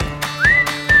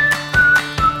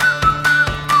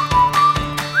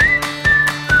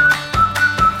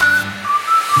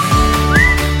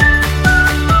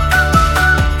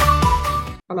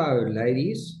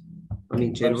ladies. I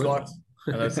mean, Hello, gentlemen. Scott.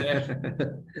 Hello, Sash.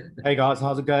 Hey guys,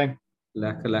 how's it going?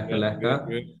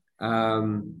 Laka.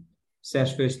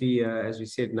 Sash, firstly, as we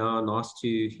said, now nice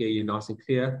to hear you nice and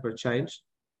clear for a change.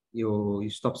 You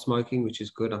stopped smoking, which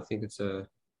is good. I think it's a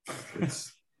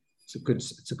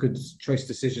good choice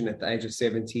decision at the age of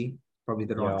 70. Probably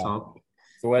the right time.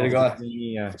 It's the way to go.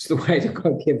 It's the way to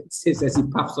go, Kevin says as he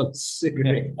puffs on a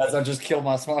cigarette. As I just killed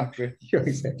my smoke, bro. Yeah,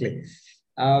 exactly.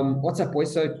 What's up,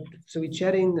 boys? So we're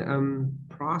chatting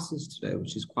prices today,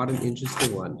 which is quite an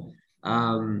interesting one.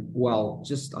 Well,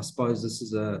 just I suppose this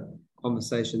is a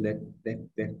conversation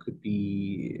that could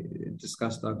be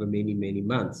discussed over many, many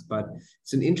months. But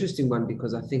it's an interesting one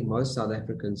because I think most South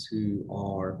Africans who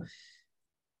are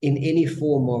in any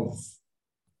form of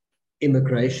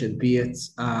immigration, be it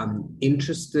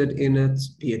interested in it,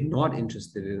 be it not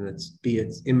interested in it, be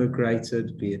it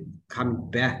immigrated, be it coming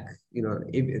back,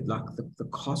 like the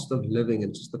cost of living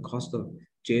and just the cost of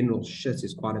general shit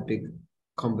is quite a big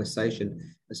conversation,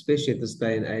 especially at this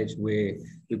day and age where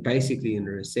we're basically in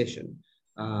a recession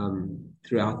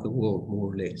throughout the world,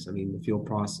 more or less. I mean, the fuel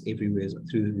price everywhere is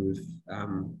through the roof.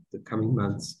 The coming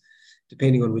months,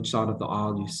 depending on which side of the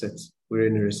aisle you sit, we're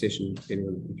in a recession. Depending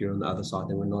on if you're on the other side,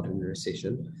 then we're not in a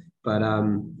recession. But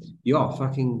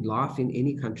fucking life in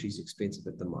any country is expensive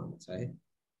at the moment, eh?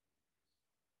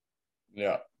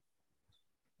 Yeah.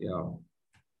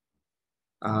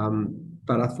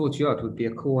 But I thought, it would be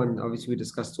a cool one. Obviously, we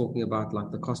discussed talking about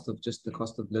like the cost of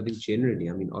living generally.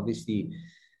 I mean, obviously,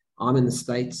 I'm in the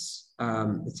States.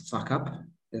 It's a fuck up.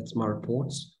 That's my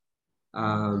reports.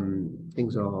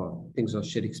 Things are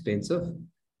shit expensive.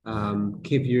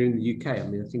 Kev, you're in the UK. I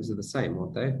mean, things are the same,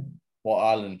 aren't they? Well,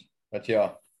 Ireland, but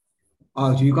yeah.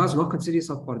 Oh, do you guys not consider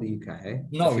yourself part of the UK, eh?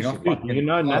 No, we're not. Dude, you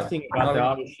know nothing about the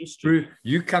Irish history.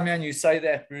 You come here and you say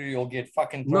that, bro, you'll get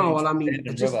fucking. No, well, I mean,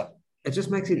 it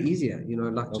just makes it easier,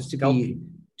 like just to be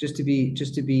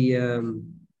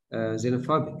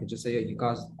xenophobic and just say, you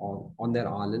guys are on that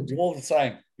island. You're all the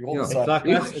same. It's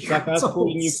like us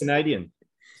calling you Canadian.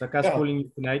 It's like us calling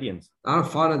you Canadians. I don't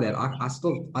find that. I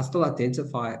still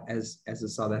identify as a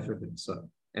South African. So,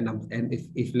 and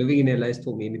if living in LA has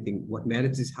taught me anything, what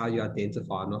matters is how you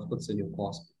identify, not what's in your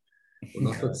passport, or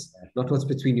not what's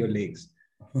between your legs.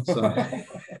 So,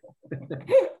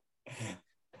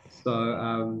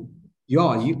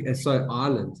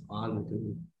 Ireland's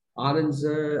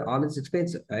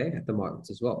expensive, at the moment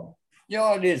as well.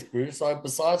 Yeah, it is, bro. So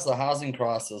besides the housing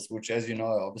crisis, which, as you know,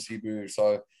 obviously, bro,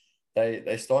 so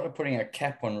they started putting a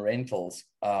cap on rentals,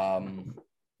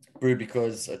 bro,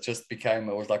 because it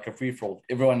was like a free for all.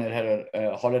 Everyone that had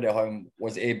a holiday home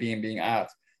was Airbnb out.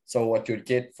 So what you'd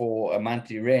get for a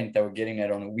monthly rent, they were getting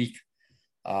it on a week.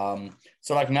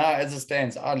 So like now, as it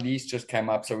stands, our lease just came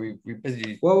up, so we're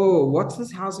busy. Whoa, what's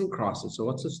this housing crisis? So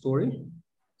what's the story?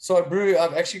 So, bro,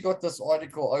 I've actually got this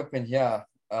article open here.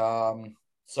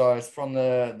 So it's from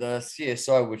the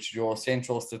CSO, which is your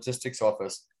Central Statistics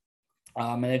Office.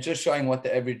 And it's just showing what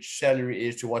the average salary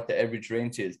is to what the average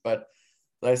rent is. But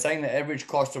they're saying the average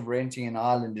cost of renting in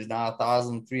Ireland is now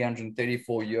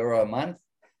 €1,334 a month.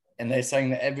 And they're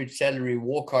saying the average salary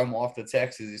walk home after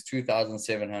taxes is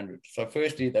 2,700. So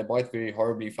firstly, they're both very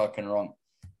horribly fucking wrong,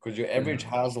 because your average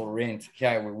household rent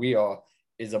here where we are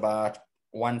is about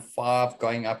 1.5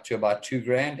 going up to about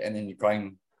 $2,000, and then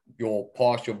you're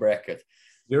past your bracket.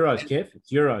 Euros, Kev.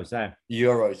 It's euros, eh?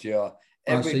 Euros, yeah.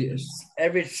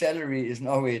 Average salary is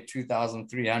nowhere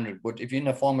 2,300. But if you're in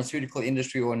the pharmaceutical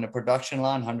industry or in the production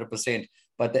line, 100%.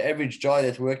 But the average guy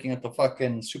that's working at the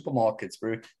fucking supermarkets,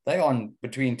 bro, they're on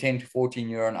between 10 to 14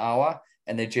 euro an hour,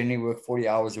 and they generally work 40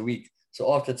 hours a week.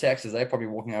 So after taxes, they're probably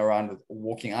walking out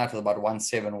with about between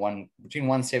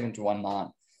 1.7 to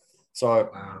 1.9.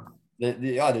 So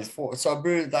there's four. So,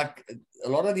 bro, like a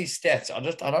lot of these stats, I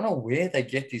don't know where they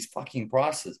get these fucking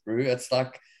prices, bro. It's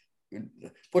like,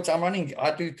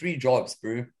 I do 3 jobs,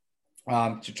 bro,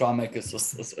 to try and make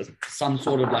some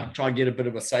sort of like try and get a bit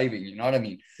of a saving. You know what I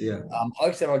mean? Yeah.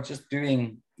 Folks that are just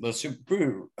doing the super,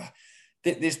 bro.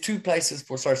 There's 2 places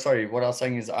for. Sorry. What I was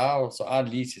saying is our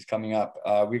lease is coming up.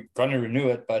 We're going to renew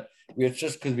it, but it's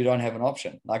just because we don't have an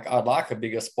option. Like I'd like a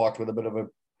bigger spot with a bit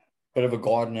of a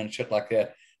garden and shit like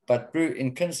that. But bro,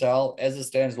 in Kinsale, as it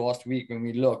stands last week when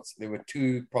we looked, there were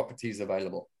 2 properties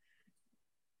available.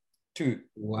 2.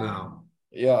 Wow.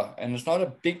 Yeah, and it's not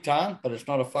a big town, but it's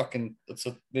not a fucking.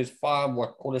 There's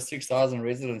 6,000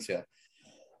 residents here.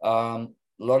 A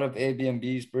lot of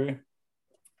Airbnbs, bro.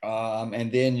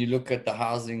 And then you look at the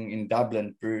housing in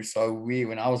Dublin, bro. So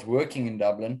when I was working in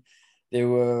Dublin, there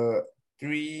were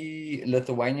 3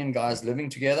 Lithuanian guys living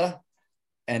together,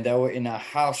 and they were in a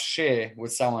house share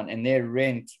with someone, and their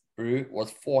rent bro,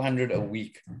 was 400 a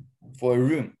week for a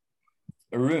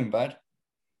room, bud.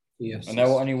 Yes. And they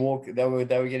were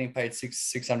they were getting paid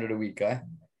 600 a week, eh?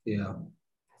 Yeah.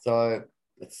 So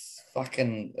it's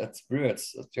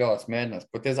madness.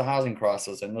 But there's a housing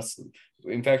crisis, and this,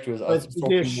 in fact, is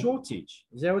there a shortage?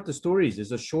 Is that what the story is?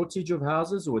 Is a shortage of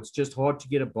houses, or it's just hard to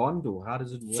get a bond, or how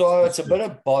does it work? So it's a bit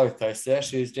of both. Sash,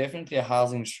 there's definitely a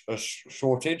housing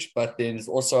shortage, but then there's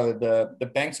also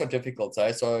the banks are difficult.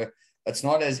 So it's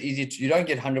not as easy. You don't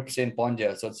get 100% bond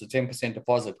here, so it's a 10%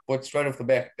 deposit. But straight off the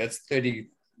back, that's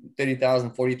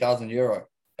 30,000, 40,000 euro.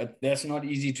 That's not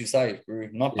easy to save, bro.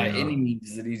 Not by any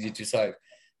means is it easy to save.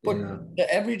 But the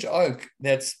average oak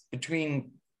that's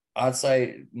between, I'd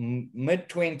say,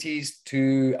 mid-20s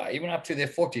to even up to their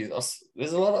 40s,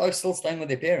 there's a lot of oaks still staying with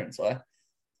their parents, right?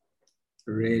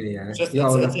 Really,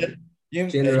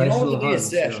 generational homes.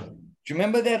 Do you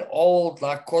remember that old,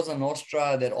 like, Cosa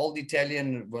Nostra, that old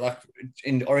Italian, like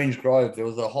in Orange Grove, there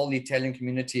was a whole Italian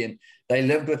community, and they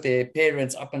lived with their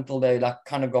parents up until they like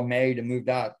kind of got married and moved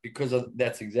out, because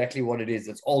that's exactly what it is.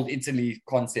 It's old Italy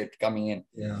concept coming in.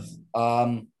 Yeah.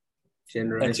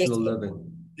 Generational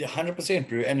living. 100%,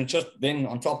 bro. And it's just then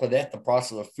on top of that, the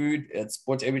prices of food, it's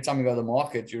what every time you go to the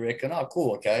market, you reckon, oh,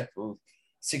 cool, okay, well,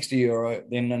 60 euro.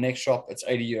 Then the next shop, it's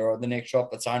 80 euro. The next shop,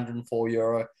 it's 104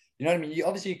 euro. You know what I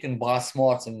mean? You can buy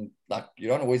smarts, and like you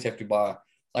don't always have to buy.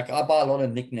 Like I buy a lot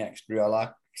of knickknacks, bro. I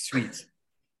like sweets,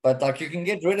 but like you can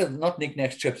get rid of not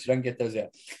knickknacks chips. You don't get those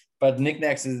yet, but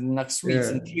knickknacks is like sweets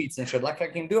and treats and shit. Like I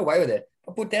can do away with it,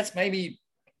 but that's maybe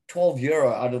 12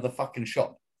 euro out of the fucking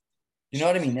shop. You know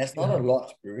what I mean? That's not a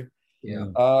lot, bro. Yeah.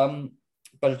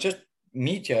 But it's just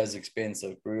meat here is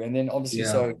expensive, bro. And then obviously,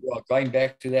 so going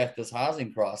back to that, this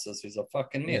housing crisis is a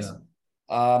fucking mess.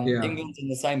 England's in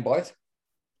the same boat.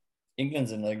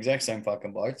 England's in the exact same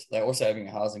fucking boat. They're also having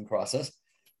a housing crisis.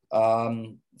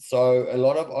 So a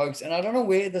lot of oaks, and I don't know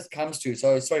where this comes to.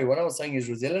 So sorry, what I was saying is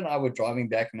Rosella and I were driving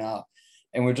back now,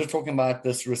 and we're just talking about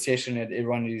this recession that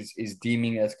everyone is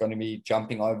deeming as going to be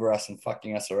jumping over us and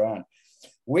fucking us around.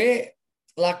 Where,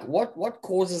 like, what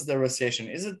causes the recession?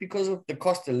 Is it because of the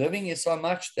cost of living is so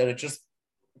much that it just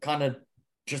kind of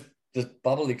just the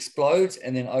bubble explodes,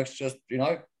 and then oaks just,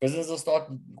 businesses start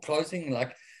closing?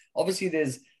 Like, obviously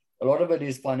there's a lot of it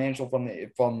is financial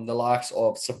from the likes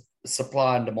of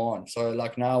supply and demand. So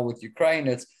like now with Ukraine,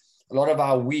 it's a lot of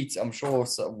our wheat. I'm sure in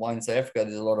South Africa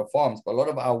there's a lot of farms, but a lot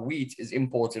of our wheat is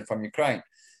imported from Ukraine.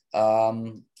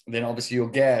 Then obviously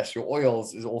your gas, your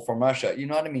oils is all from Russia. You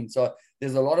know what I mean? So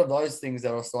there's a lot of those things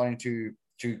that are starting to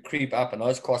creep up, and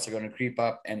those costs are going to creep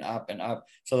up and up and up.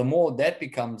 So the more that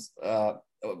becomes, the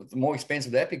more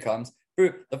expensive that becomes,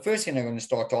 the first thing they're going to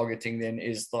start targeting then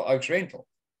is the oaks rental.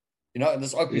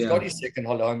 This oak who's got his second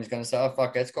holiday home is going to say, oh,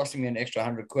 fuck, that's costing me an extra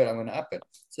 100 quid. I'm going to up it.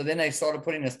 So then they started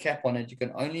putting this cap on it. You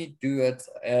can only do it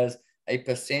as a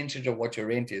percentage of what your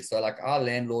rent is. So like our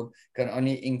landlord can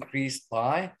only increase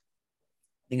by, I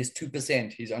think it's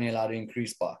 2%. He's only allowed to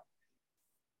increase by.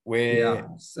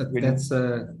 So that's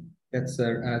a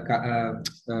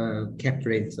capped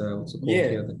rent. What's it called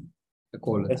here? They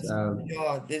call it.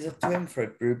 There's a term for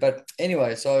it, bro. But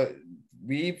anyway, so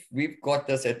we've got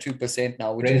this at 2%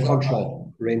 now, which rent is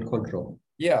control. Rent control.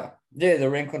 Yeah, the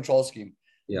rent control scheme.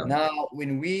 Yeah. Now,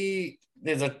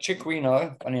 there's a chick we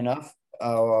know, funny enough,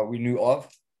 we knew of,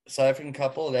 South African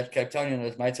couple, that Cape Townian,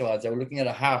 those mates of ours, they were looking at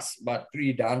a house about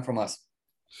 3 down from us.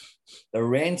 The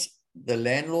rent, the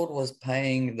landlord was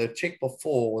paying, the chick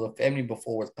before, or the family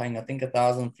before was paying, I think,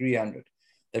 1,300.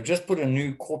 They've just put a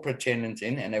new corporate tenant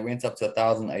in, and they went up to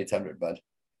 1,800, bud.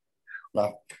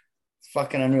 Like,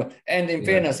 fucking unreal. And in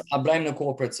fairness, I blame the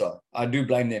corporates. So I do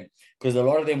blame them, because a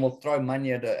lot of them will throw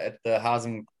money at the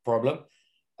housing problem.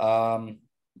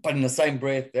 But in the same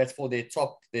breath, that's for their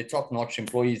top-notch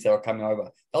employees that are coming over.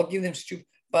 They'll give them stupid.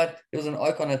 But there was an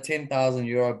oak on a 10,000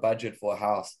 euro budget for a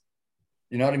house.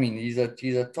 You know what I mean? He's a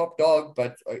top dog,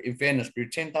 but in fairness,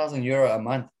 10,000 euro a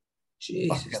month.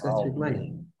 Jesus, that's big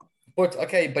money.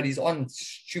 But he's on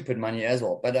stupid money as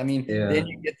well. But I mean, then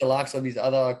you get the likes of these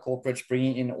other corporates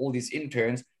bringing in all these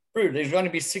interns. Bro, there's going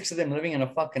to be 6 of them living in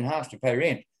a fucking house to pay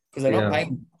rent, because they're not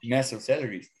paying massive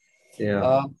salaries.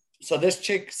 Yeah. So this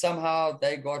chick, somehow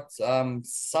they got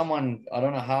someone, I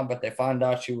don't know how, but they found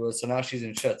out so now she's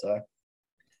in shit.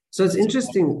 So it's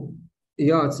interesting.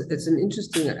 Yeah, it's an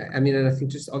interesting, I mean, and I think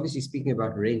just obviously speaking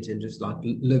about rent and just like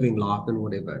living life and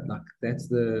whatever, like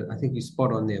I think you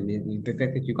spot on there. I mean, the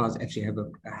fact that you guys actually have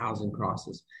a housing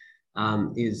crisis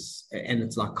and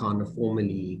it's like kind of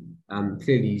formally,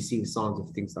 clearly you're seeing signs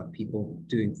of things like people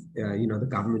doing, the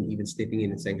government even stepping in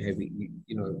and saying, hey,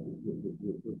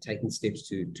 we're taking steps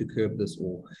to curb this,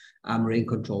 or rent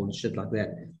control and shit like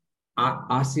that.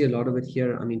 I see a lot of it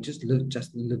here. I mean, just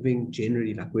living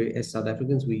generally, like we as South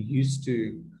Africans, we used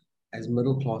to, as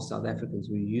middle class South Africans,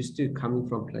 we used to coming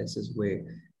from places where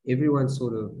everyone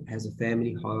sort of has a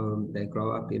family home. They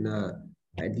grow up in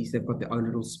at least they've got their own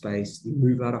little space. You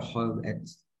move out of home at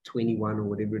 21 or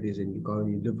whatever it is, and you go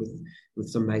and you live with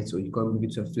some mates, or you go and move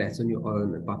into a flat on your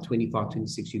own. About 25,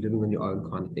 26, you're living on your own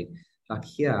kind of thing. Like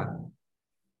here,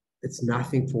 it's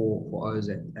nothing for us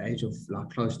at the age of like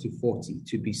close to 40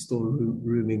 to be still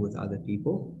rooming with other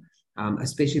people,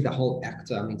 especially the whole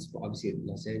actor. I mean, obviously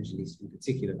Los Angeles in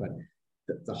particular, but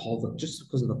the whole, just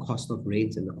because of the cost of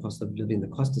rent and the cost of living, the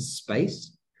cost of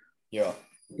space. Yeah.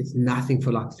 It's nothing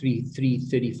for like three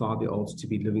 35-year-olds to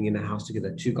be living in a house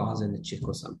together, two guys and a chick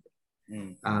or something.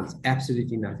 It's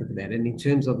absolutely nothing for that. And in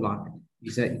terms of like,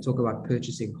 you talk about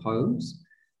purchasing homes,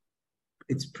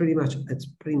 it's pretty much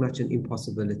an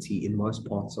impossibility in most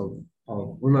parts of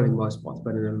well, not in most parts,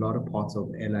 but in a lot of parts of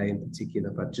LA in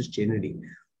particular, but just generally.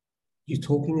 You're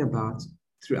talking about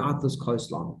throughout this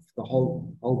coastline, the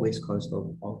whole west coast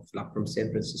of like from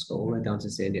San Francisco all the way down to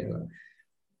San Diego,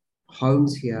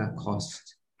 homes here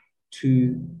cost I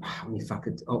mean, fuck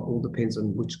it, all depends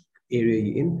on which area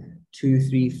you're in,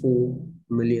 $2, $3, $4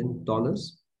 million.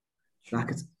 Like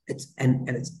it's I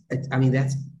mean,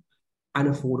 that's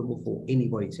unaffordable for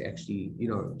anybody to actually,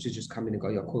 to just come in and go,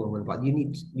 yeah, cool, I'm going to buy. You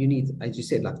need, as you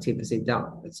said, like 10%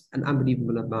 down. It's an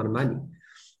unbelievable amount of money.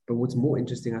 But what's more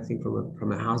interesting, I think,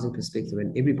 from a housing perspective,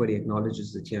 and everybody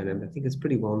acknowledges it here, and I think it's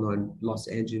pretty well known, Los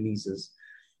Angeles's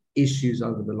issues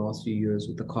over the last few years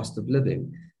with the cost of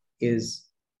living is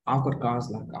I've got guys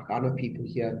like I know people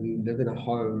here who live in a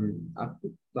home up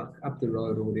the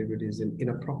road or whatever it is, in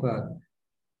a proper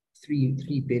three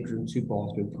bedroom, 2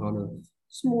 bathroom kind of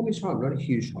smallish home, not a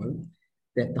huge home,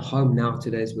 that the home now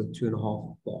today is worth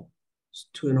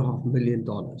 $2.5 million,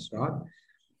 right?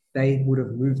 They would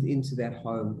have moved into that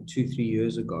home 2-3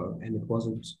 years ago, and they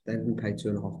didn't pay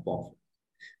 2.5 baht.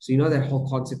 So that whole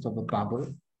concept of a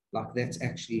bubble, like that's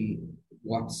actually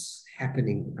what's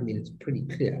happening. I mean, it's pretty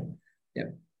clear. Yeah,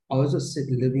 I was just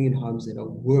living in homes that are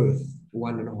worth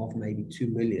 1.5, maybe 2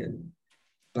 million,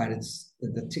 but it's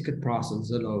the ticket price on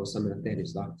Zillow or something like that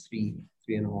is like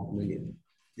 3.5 million.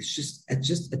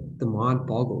 The mind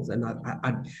boggles. And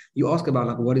you ask about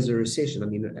like what is a recession? I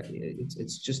mean,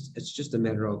 it's just a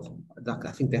matter of like,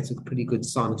 I think that's a pretty good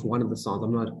sign. It's one of the signs.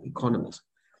 I'm not an economist,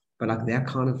 but like that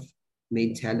kind of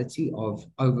mentality of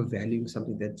overvaluing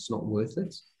something that's not worth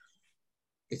it.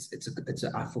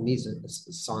 For me, it's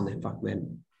a sign that fuck,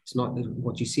 man, it's not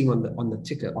what you're seeing on the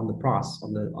ticket, on the price,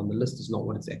 on the list is not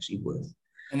what it's actually worth.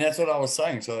 And that's what I was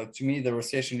saying. So to me, the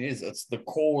recession it's the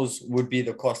cause would be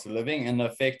the cost of living, and the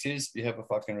effect is you have a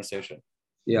fucking recession.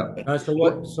 Yeah. So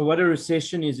what a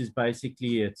recession is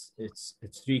basically it's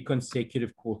 3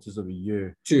 consecutive quarters of a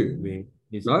year. Two.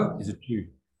 Is it two?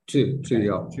 Two,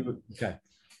 yeah. Two, okay.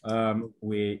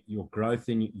 Where your growth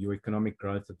in your economic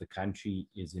growth of the country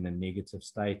is in a negative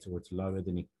state, or it's lower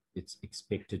than it's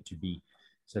expected to be.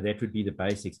 So that would be the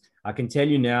basics. I can tell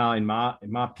you now, in my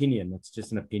opinion, it's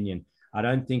just an opinion, I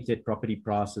don't think that property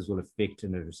prices will affect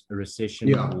in a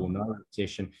recession or no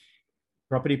recession.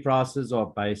 Property prices are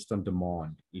based on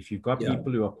demand. If you've got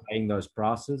people who are paying those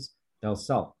prices, they'll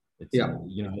sell.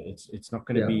 It's not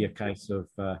going to be a case of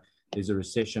there's a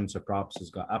recession, so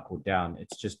prices go up or down.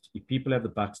 It's just if people have the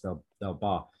bucks, they'll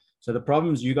buy. So the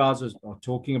problems you guys are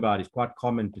talking about is quite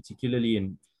common, particularly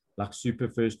in like super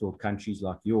first world countries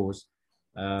like yours.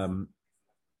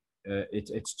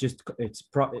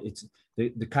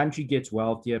 The country gets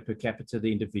wealthier per capita,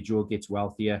 the individual gets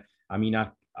wealthier. I mean,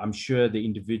 I'm sure the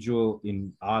individual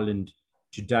in Ireland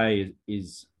today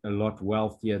is a lot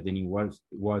wealthier than he was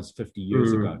 50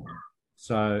 years ago.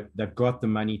 So they've got the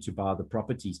money to buy the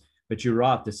properties. But you're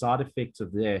right, the side effect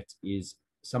of that is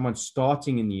someone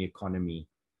starting in the economy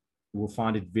will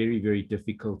find it very, very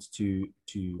difficult to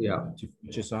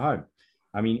purchase a home.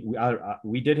 I mean,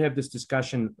 we did have this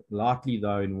discussion lightly,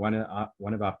 though, in one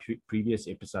of our previous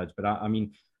episodes. But I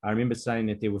mean, I remember saying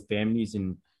that there were families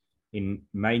in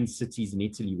main cities in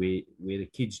Italy where the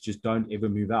kids just don't ever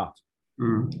move out.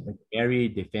 They're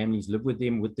married, their families live with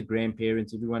them, with the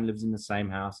grandparents. Everyone lives in the same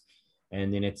house,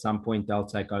 and then at some point they'll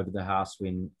take over the house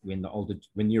when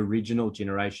the original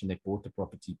generation that bought the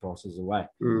property passes away.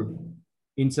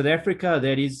 In South Africa,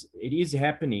 it is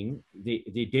happening.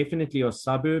 There definitely are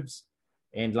suburbs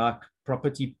and like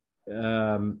property,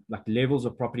 like levels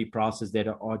of property prices that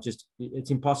are just, it's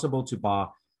impossible to buy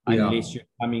unless you're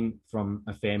coming from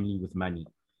a family with money.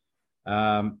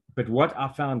 But what I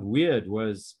found weird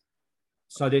was,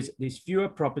 so there's fewer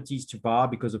properties to buy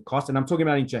because of cost. And I'm talking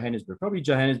about in Johannesburg, probably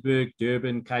Johannesburg,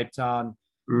 Durban, Cape Town,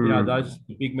 those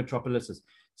big metropolises.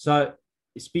 So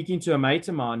speaking to a mate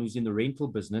of mine who's in the rental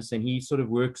business, and he sort of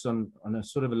works on a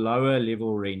sort of a lower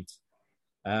level rent.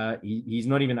 He's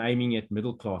not even aiming at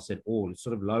middle class at all. It's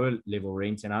sort of lower level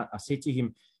rent. And I said to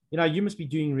him, you must be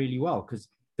doing really well, because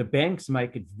the banks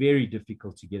make it very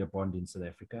difficult to get a bond in South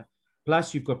Africa.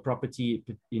 Plus, you've got property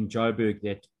in Joburg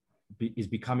that is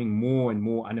becoming more and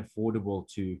more unaffordable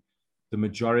to the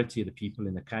majority of the people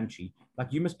in the country.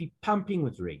 Like, you must be pumping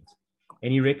with rent.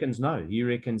 And he reckons no. He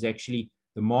reckons actually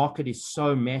the market is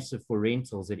so massive for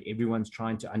rentals that everyone's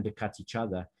trying to undercut each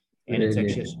other. And it's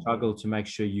actually a struggle to make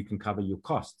sure you can cover your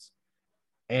costs.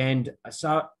 And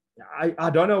so I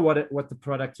don't know what the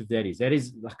product of that is. That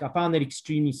is, like, I found that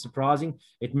extremely surprising.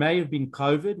 It may have been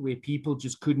COVID, where people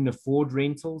just couldn't afford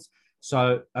rentals.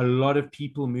 So a lot of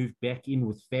people moved back in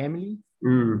with family.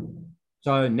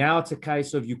 So now it's a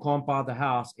case of you can't buy the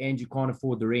house and you can't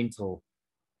afford the rental.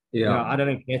 Yeah. I don't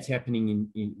know if that's happening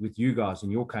with you guys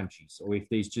in your countries, or if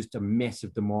there's just a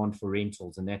massive demand for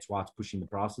rentals and that's why it's pushing the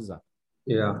prices up.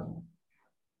 Yeah.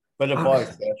 But of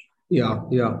both. Yeah.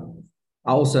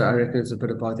 I reckon it's a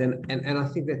bit of both. And I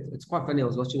think that it's quite funny. I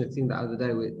was watching a thing the other day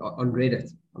on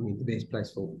Reddit. I mean, the best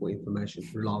place for information,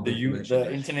 reliable information.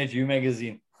 The Internet U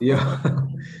magazine. Yeah.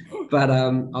 But I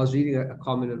was reading a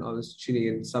comment, and I was tuning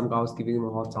in. Some guy was giving him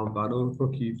a hard time about,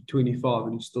 look, you're 25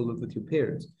 and you still live with your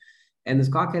parents. And this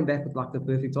guy came back with like the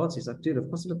perfect answer. He's like, dude, of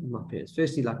course I live with my parents.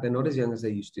 Firstly, like, they're not as young as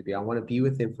they used to be. I want to be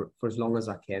with them for as long as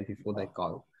I can before they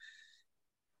go.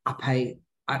 I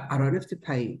don't have to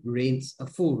pay rent,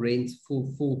 full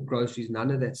groceries, none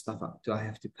of that stuff do I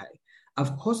have to pay.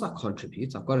 Of course I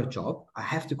contribute. I've got a job. I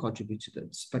have to contribute to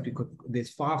this, but because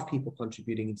there's 5 people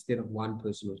contributing instead of 1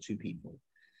 person or 2 people.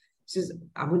 He says,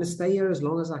 I'm going to stay here as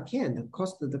long as I can. The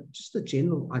cost of just the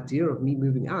general idea of me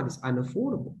moving out is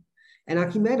unaffordable. And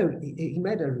like, he made a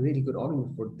really good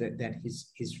argument for that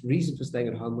his reason for staying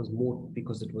at home was more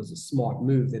because it was a smart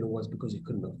move than it was because he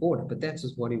couldn't afford it. But that's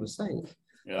just what he was saying.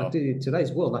 Yeah. Like,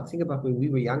 today's world, like, think about when we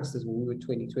were youngsters, when we were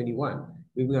 20, 21,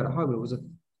 moving out of home, it was a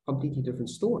completely different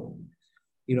story.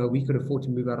 We could afford to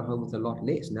move out of home with a lot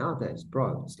less. Nowadays,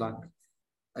 bro, it's like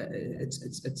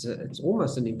it's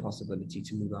almost an impossibility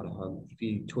to move out of home if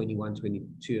you're 21,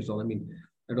 22 years old. I mean,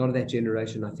 a lot of that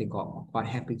generation, I think, are quite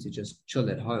happy to just chill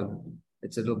at home.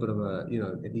 It's a little bit of a,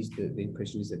 at least the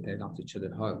impression is that they like to chill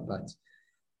at home, but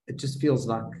it just feels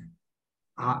like,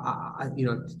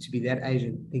 to be that age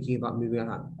and thinking about moving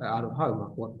out of home,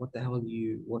 like, what the hell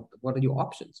what are your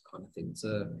options, kind of thing. It's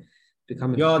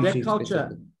becoming that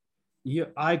culture. Yeah,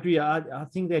 I agree. I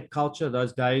think that culture,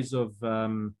 those days of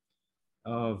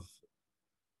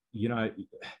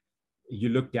you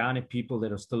look down at people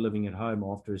that are still living at home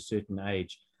after a certain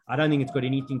age. I don't think it's got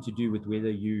anything to do with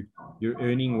whether you're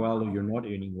earning well or you're not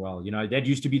earning well. That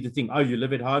used to be the thing. Oh, you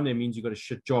live at home, that means you got a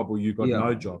shit job or you got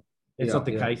no job. That's not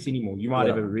the case anymore. You might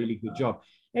have a really good job.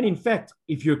 And in fact,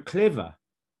 if you're clever,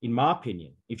 in my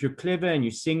opinion, if you're clever and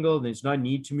you're single, there's no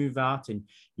need to move out and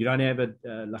you don't have a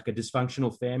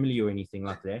dysfunctional family or anything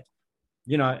like that.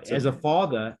 As a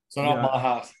father. So not my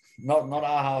house. Not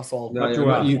our household. No,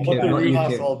 not you,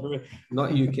 Kev.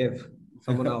 Not you, Kev.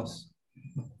 Someone else.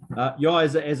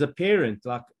 As a parent,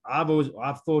 like,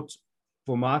 I've thought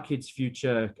for my kids'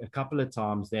 future a couple of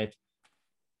times that,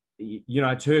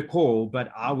 it's her call,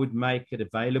 but I would make it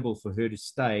available for her to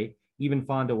stay, even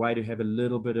find a way to have a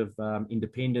little bit of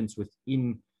independence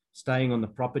within staying on the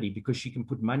property, because she can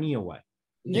put money away.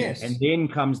 Yes. And then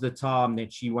comes the time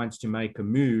that she wants to make a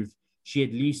move. She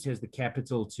at least has the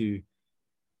capital to,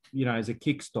 as a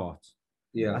kickstart.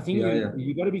 Yeah. I think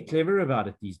you got to be clever about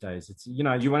it these days. It's, you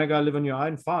want to go live on your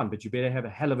own, fine, but you better have a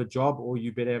hell of a job, or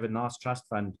you better have a nice trust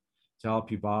fund to help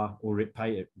you buy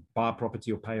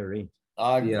property or pay a rent.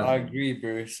 I agree,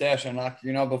 bro. Sash, and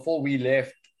before we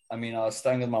left, I was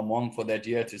staying with my mom for that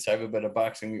year to save a bit of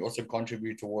bucks, and we also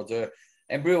contribute towards her.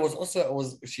 And bro,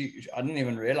 I didn't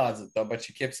even realize it though, but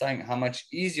she kept saying how much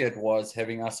easier it was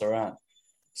having us around.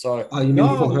 So you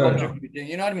mean for her?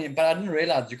 You know what I mean? But I didn't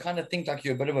realize. You kind of think like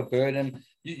you're a bit of a burden.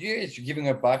 You're giving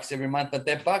her bucks every month, but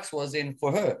that bucks was in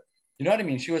for her. You know what I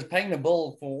mean? She was paying the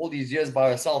bill for all these years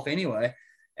by herself anyway,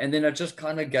 and then it just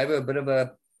kind of gave her a bit of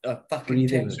a fucking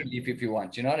tax relief, if you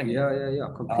want. You know what I mean? Yeah,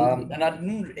 completely. And I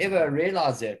didn't ever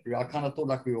realize that. I kind of thought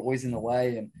like we were always in the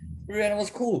way, and it was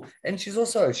cool. And she's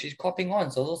copying on,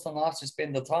 so it's also nice to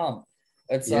spend the time.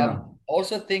 It's I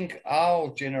also think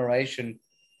our generation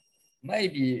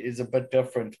maybe is a bit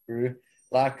different, bro.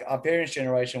 Like our parents'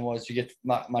 generation was, you get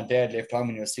my dad left home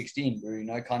when he was 16,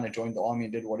 bro. Kind of joined the army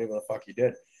and did whatever the fuck he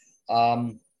did.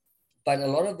 But a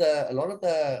lot of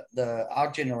the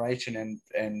our generation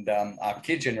and our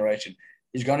kid generation,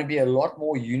 is going to be a lot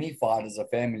more unified as a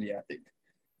family, I think.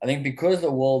 I think because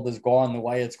the world has gone the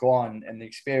way it's gone and the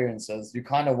experiences, you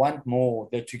kind of want more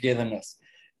the togetherness.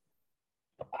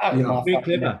 Very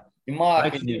clever. In my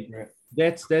opinion, bro.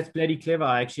 That's bloody clever.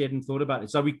 I actually hadn't thought about it.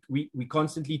 So we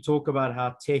constantly talk about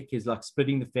how tech is like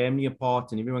splitting the family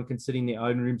apart and everyone can sit in their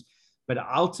own rooms. But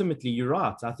ultimately, you're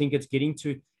right. I think it's getting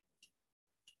to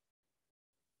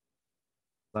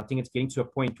a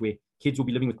point where kids will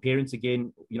be living with parents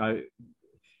again. You know,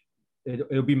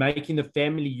 it'll be making the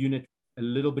family unit a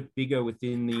little bit bigger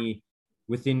within the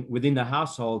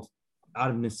household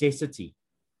out of necessity.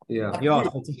 Yeah.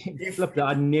 Flip that.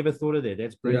 I never thought of that.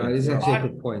 That's brilliant. Yeah, it is actually a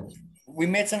good point. We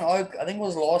met in Oak, I think it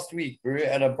was last week, bro,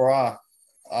 at a bra.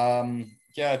 Yeah,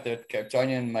 at the Cape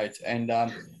Townian mate. And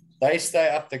they stay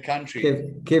up the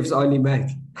country. Kev's only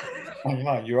mate. Oh,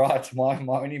 no, you're right. My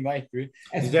only mate, bro.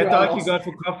 Is that like you go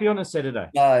for coffee on a Saturday?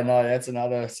 No, that's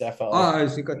another Sapphire. Oh,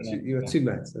 so you got two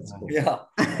mates. That's cool. Yeah.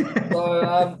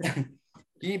 So,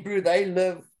 yeah, bro, they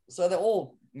live, so they're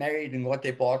all married and got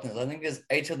their partners. I think there's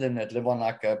 8 of them that live on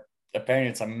like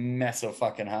apparently it's a massive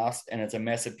fucking house and it's a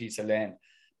massive piece of land.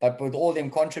 But with all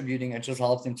them contributing, it just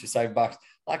helps them to save bucks.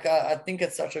 Like, I think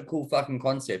it's such a cool fucking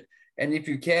concept. And if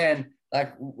you can,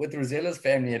 like with Rosella's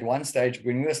family at one stage,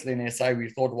 when we were still in SA, we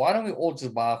thought, why don't we all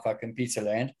just buy a fucking piece of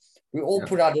land? We all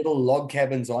put our little log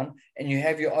cabins on and you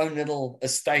have your own little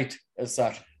estate as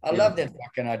such. I love that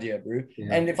fucking idea, bro.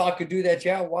 Yeah. And if I could do that,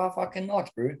 why fucking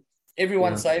not, bro?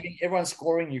 Everyone's saving, everyone's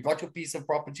scoring. You got your piece of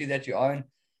property that you own.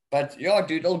 But yeah,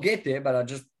 dude, it'll get there. But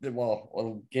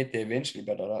it'll get there eventually.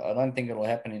 But I don't think it'll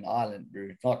happen in Ireland, bro.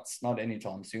 It's not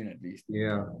anytime soon, at least.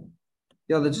 Yeah.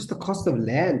 Yeah, just the cost of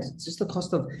land. It's just the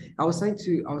cost of. I was saying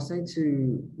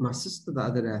to my sister the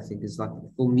other day, I think, is like,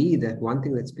 for me, that one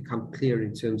thing that's become clear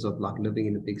in terms of like living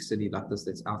in a big city like this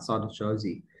that's outside of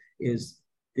Josie is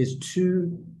there's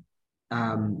two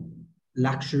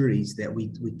luxuries that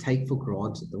we take for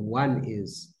granted. The one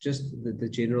is just the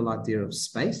general idea of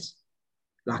space,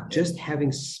 like just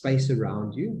having space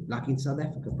around you. Like in South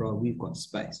Africa, bro, we've got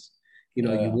space. You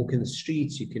know, you walk in the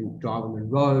streets, you can drive on the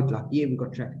road. Like, we've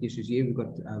got traffic issues. We've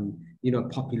got,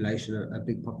 population, a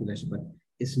big population, but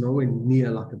it's nowhere near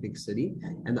like a big city.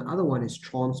 And the other one is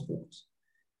transport.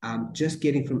 Just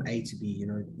getting from A to B, you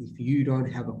know, if you don't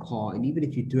have a car, and even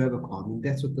if you do have a car, I mean,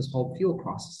 that's what this whole fuel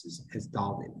crisis has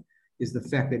dialed in, is the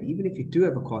fact that even if you do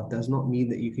have a car, it does not mean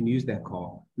that you can use that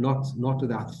car, not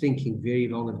without thinking very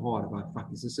long and hard about,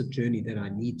 fuck, is this a journey that I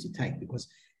need to take? Because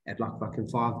at like fucking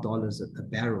 $5 a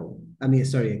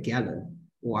gallon,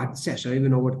 or Sash, I don't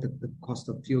even know what the cost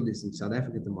of fuel is in South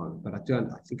Africa at the moment, but I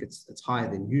think it's higher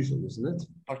than usual, isn't it?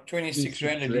 Like 26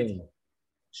 rand a litre.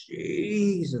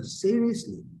 Jesus,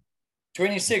 seriously?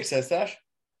 26, Sash?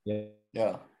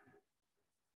 Yeah.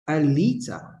 A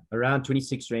litre? Around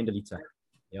 26 rand a litre.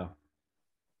 Yeah.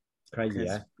 It's crazy,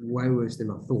 That's way worse than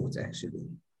I thought, actually.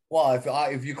 Well,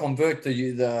 if you convert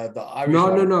the Irish,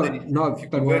 no.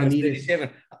 But what I need is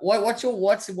what's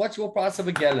your price of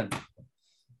a gallon?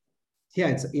 Yeah,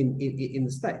 it's in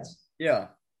the States. Yeah.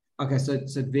 Okay, so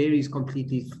it varies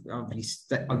completely,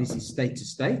 obviously state to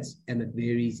state, and it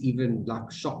varies even like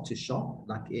shop to shop.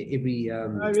 Like every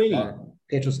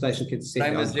petrol station can set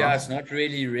same as it's not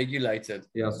really regulated.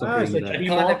 Yeah, it's not regulated. It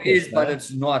kind of is, but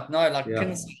it's not. No, like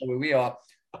where we are.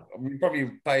 We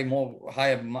probably pay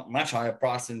much higher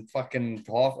price than fucking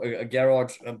half a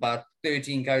garage about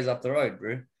 13 k's up the road,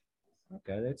 bro.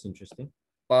 Okay, that's interesting.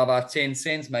 By about 10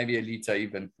 cents, maybe a litre,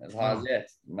 even as high as that.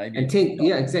 Maybe. And 10,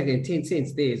 exactly. And 10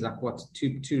 cents there is like what,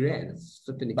 two rand? It's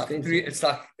flipping expensive. It's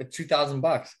like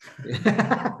 $2,000.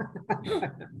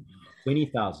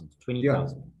 20,000. Yeah.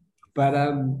 But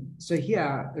so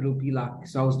here it'll be like,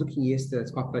 so I was looking yesterday,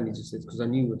 it's quite funny just because I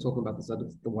knew we were talking about this. I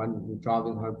looked at the one, we were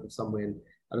driving home from somewhere, and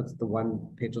I looked at the one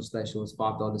petrol station was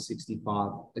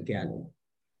 $5.65 a gallon.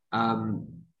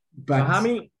 But so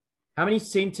how many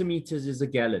centimeters is a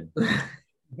gallon?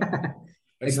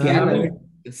 A gallon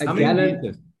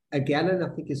I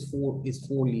think is 4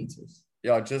 liters.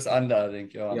 Yeah, just under, I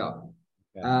think. Yeah.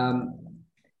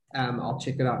 I'll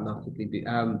check it out now quickly. It's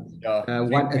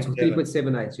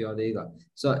 3.78. Yeah, there you go.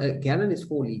 So a gallon is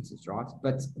 4 liters, right?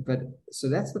 But so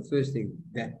that's the first thing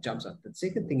that jumps up. The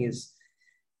second thing is,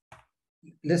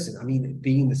 listen, I mean,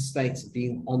 being in the States,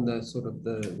 being on the sort of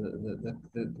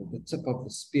the tip of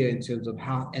the spear in terms of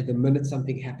how at the minute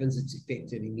something happens, it's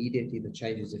affected immediately. The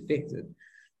change is affected.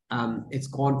 It's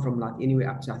gone from like anywhere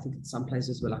up to, I think in some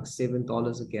places were like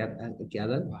 $7 a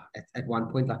gallon at one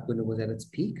point, like when it was at its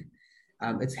peak.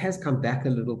 It has come back a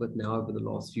little bit now over the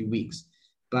last few weeks.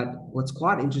 But what's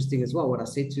quite interesting as well, what I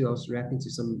was rapping to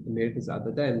some Americans the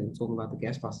other day and we were talking about the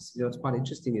gas prices. What's quite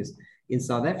interesting is in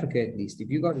South Africa, at least, if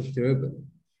you go to Durban,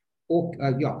 or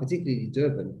particularly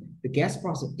Durban, the gas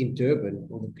price in Durban,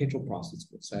 or the petrol prices,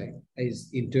 would say, is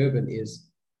in Durban is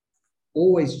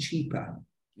always cheaper.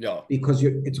 Yeah, because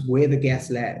it's where the gas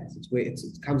lands. It's where it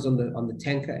comes on the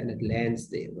tanker and it lands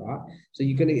there, right? So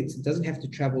it doesn't have to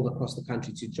travel across the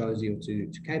country to Jozi or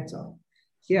to Cape Town.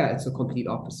 Here, it's the complete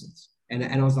opposite. And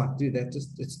I was like, dude, that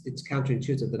just it's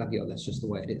counterintuitive. But like, yeah, that's just the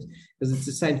way it is. Because it's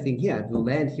the same thing here. It will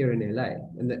land here in LA,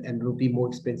 and it'll be more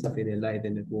expensive in LA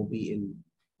than it will be in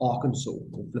Arkansas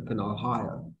or flipping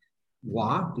Ohio.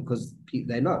 Why? Because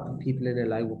they know people in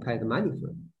LA will pay the money for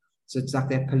it. So it's like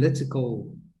that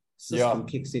political system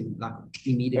kicks in like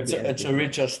immediately. It's a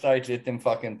richer state. Let them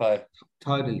fucking pay.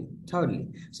 Totally.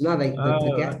 So now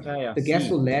the gas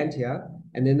will land here,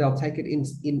 and then they'll take it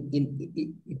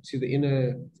into the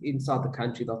inside the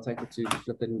country. They'll take it to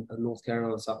flipping North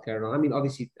Carolina or South Carolina. I mean,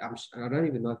 obviously, I don't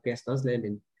even know if gas does land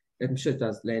in. I'm sure it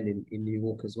does land in New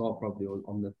York as well, probably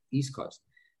on the East Coast.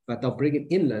 But they'll bring it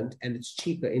inland, and it's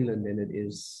cheaper inland than it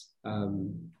is.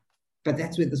 But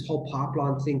that's where this whole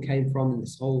pipeline thing came from, and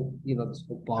this whole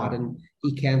Biden,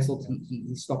 he cancelled,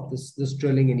 he stopped this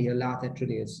drilling, and he allowed that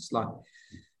drilling. It's just like,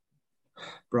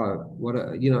 bro,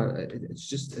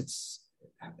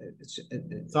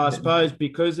 So I suppose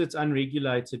because it's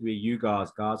unregulated, where you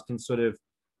guys can sort of,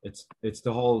 it's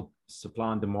the whole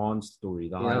supply and demand story.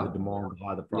 The higher the demand, the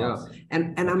higher the price.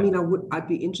 Yeah, and I mean, I'd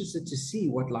be interested to see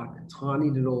what like tiny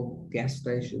little gas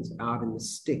stations out in the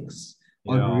sticks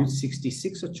on Route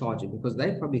 66 are charging, because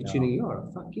they're probably tuning you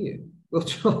out. Fuck you. We'll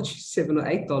charge you $7 or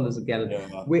 $8 a gallon.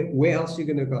 Yeah. Where else are you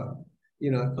going to go?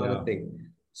 Kind of thing.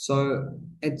 So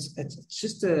it's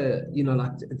just I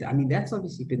mean, that's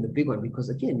obviously been the big one, because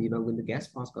again, when the gas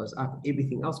price goes up,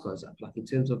 everything else goes up, like in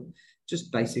terms of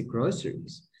just basic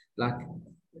groceries. Like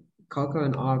Coco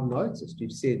and I have noticed,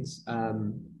 we've said,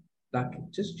 like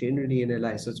just generally in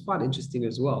LA. So it's quite interesting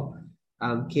as well.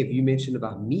 Kev, you mentioned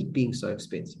about meat being so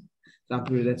expensive.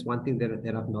 That's one thing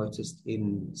that I've noticed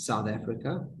in South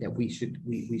Africa that we should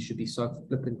be so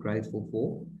flippant grateful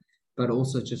for, but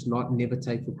also just never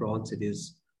take for granted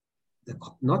is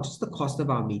not just the cost of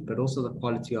our meat, but also the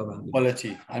quality of our meat.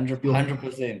 Quality,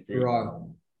 100%. Bro,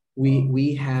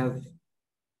 we have.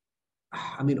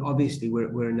 I mean, obviously,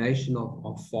 we're a nation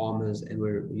of farmers, and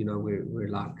we're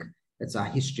like, it's our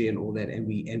history and all that, and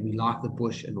we like the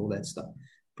bush and all that stuff,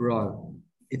 bro.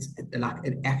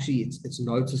 It's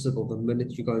noticeable the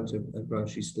minute you go into a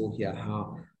grocery store here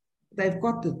how they've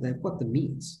got the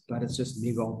meats, but it's just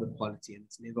never of the quality, and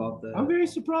it's never of the. I'm very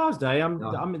surprised, I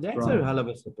mean, that's a hell of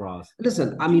a surprise.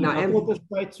 Listen, I mean, I thought the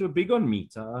states were big on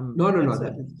meat. No.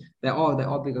 They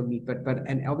are big on meat, but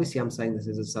and obviously I'm saying this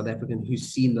as a South African who's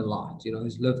seen the light,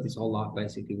 who's lived his whole life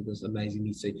basically with this amazing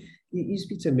meat. So you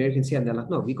speak to Americans here, and they're like,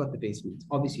 no, we got the best meat.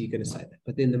 Obviously, you're going to say that,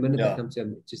 but then the minute they come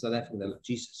to South Africa, they're like,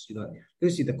 Jesus,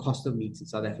 firstly, the cost of meat in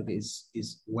South Africa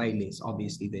is way less,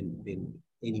 obviously, than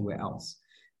anywhere else.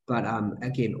 But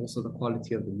again, also the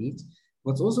quality of the meat.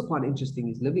 What's also quite interesting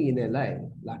is living in LA.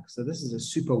 Like, so this is a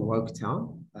super woke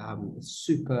town,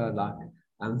 super like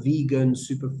vegan,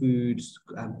 superfoods,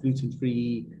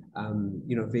 gluten-free,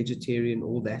 vegetarian,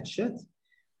 all that shit.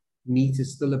 Meat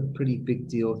is still a pretty big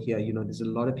deal here. There's a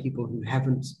lot of people who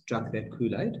haven't drunk that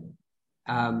Kool-Aid.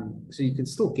 So you can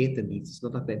still get the meat. It's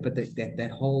not like that, but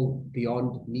that whole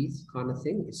beyond meat kind of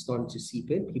thing is starting to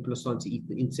seep in. People are starting to eat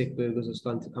the insect burgers, are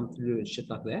starting to come through and shit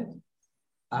like that.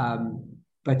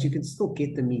 But you can still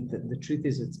get the meat. The truth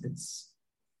is,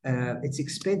 it's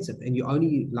expensive, and you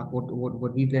only like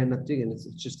what we've ended up doing. And it's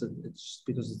just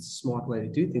because it's a smart way to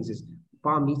do things is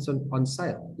buy meats on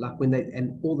sale. Like when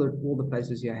all the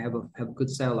places here have a good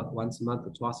sale, like once a month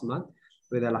or twice a month,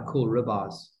 where they're like cool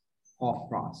ribeyes, half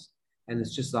price. And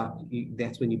it's just like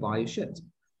that's when you buy your shit,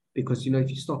 because if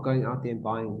you start going out there and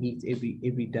buying meat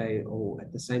every day or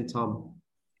at the same time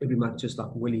every month, just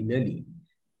like willy nilly,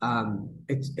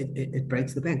 it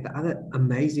breaks the bank. The other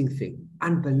amazing thing,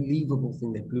 unbelievable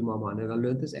thing that blew my mind, and I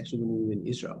learned this actually when we were in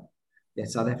Israel, that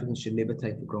South Africans should never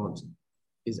take for granted,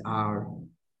 is our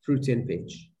fruit and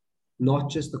veg, not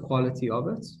just the quality of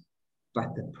it,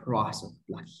 but the price of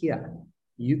it. Like here,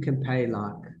 you can pay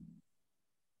like.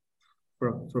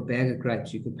 For a bag of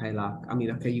grapes, you can pay like, I mean,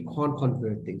 okay, you can't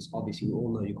convert things. Obviously, we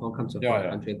all know you can't come to a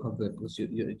foreign country and convert because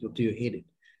you'll do your head in.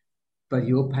 But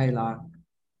you'll pay like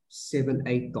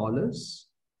 $7-8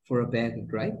 for a bag of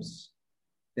grapes.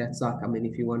 That's like, I mean,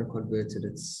 if you want to convert it,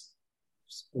 it's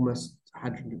almost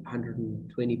 $120,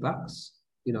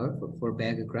 for a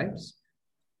bag of grapes.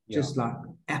 Yeah. Just like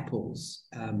apples,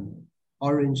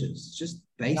 oranges, just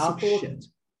basic shit.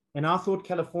 And I thought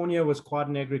California was quite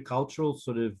an agricultural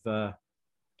sort of.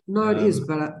 No, it is,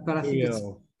 but I think yeah.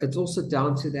 it's also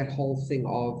down to that whole thing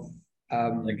of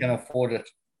they can afford it.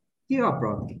 yeah,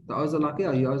 bro. The O's are like,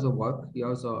 yeah, you O's are woke. You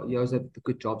O's have the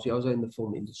good jobs. You O's are in the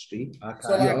film industry. Okay.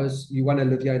 So like, you want to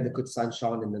live here in the good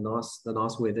sunshine and the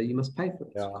nice weather. You must pay for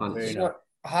it. Yeah, kind of so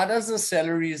how does the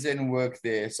salaries then work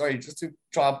there? Sorry, just to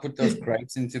try and put those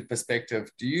grades into perspective.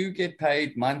 Do you get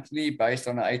paid monthly based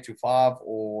on an 8 to 5,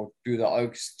 or do the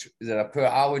Oaks, is it a per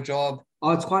hour job?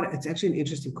 Oh, it's actually an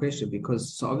interesting question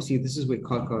because so obviously this is where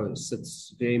Coco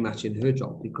sits very much in her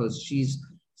job because she's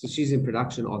in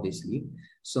production, obviously.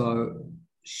 So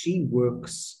she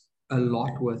works a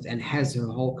lot with and has her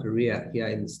whole career here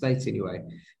in the States anyway.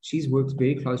 She's worked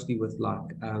very closely with like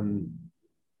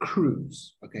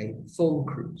crews, okay, film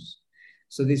crews.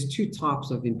 So there's two types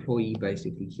of employee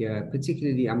basically here,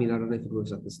 particularly, I mean, I don't know if it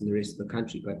works like this in the rest of the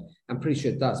country, but I'm pretty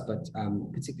sure it does. But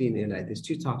particularly in LA, there's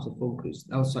two types of film crews.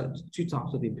 Also, two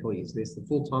types of employees. There's the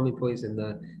full-time employees and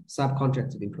the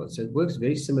subcontracted employees. So it works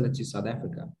very similar to South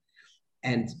Africa.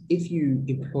 And if you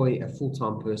employ a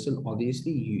full-time person,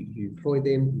 obviously you employ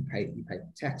them, you pay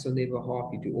tax on their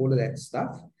behalf, you do all of that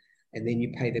stuff, and then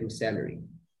you pay them salary.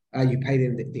 You pay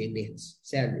them their net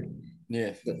salary.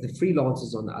 Yeah. The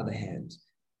freelancers, on the other hand,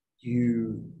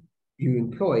 you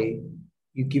employ,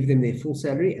 you give them their full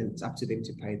salary, and it's up to them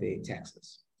to pay their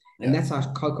taxes. Yeah. And that's how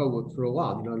Coco worked for a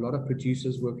while. You know, a lot of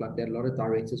producers work like that. A lot of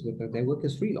directors work like that. They work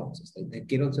as freelancers. They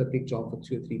get onto a big job for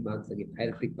 2 or 3 months. They get paid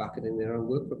a big bucket, and they don't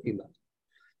work for a few months.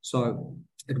 So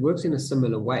it works in a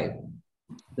similar way.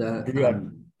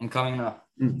 I'm coming now.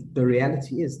 The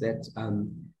reality is that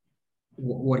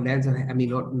what lands on, I mean,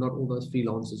 not all those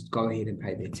freelancers go ahead and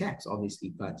pay their tax, obviously,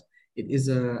 but it is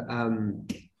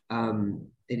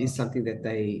something that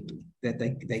they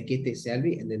get their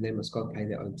salary and then they must go pay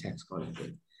their own tax kind of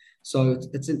thing. So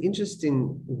it's an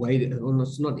interesting way, well,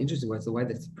 it's not an interesting way, it's the way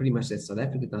that pretty much that South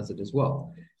Africa does it as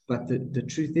well. But the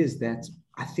truth is that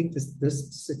I think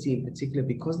this city in particular,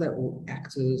 because they're all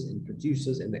actors and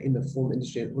producers and they're in the film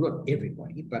industry, well, not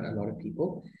everybody, but a lot of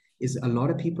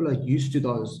people are used to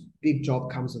those big job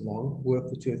comes along, work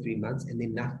for 2 or 3 months, and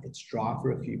then it's dry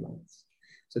for a few months.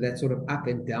 So that sort of up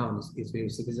and down is very,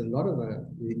 so there's a lot of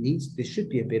there should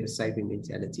be a better saving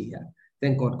mentality here.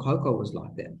 Thank God Coco was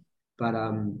like that. But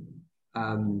a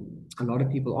lot of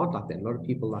people aren't like that. A lot of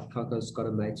people like Coco's got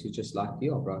a mate who's just like,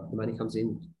 yeah, bro, the money comes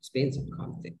in, spends it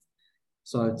kind of thing.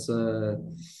 So it's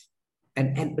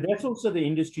but that's also the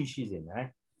industry she's in, eh?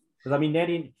 Because I mean,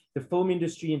 the film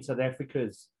industry in South Africa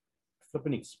is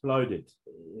flipping exploded.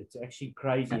 It's actually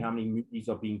crazy how many movies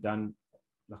are being done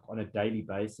like on a daily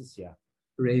basis here.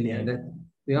 Really,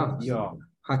 yeah.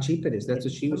 How cheap it is. That's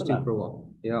what she was doing for a while.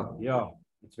 Yeah,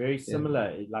 it's very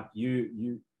similar. Like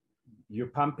you're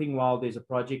pumping while there's a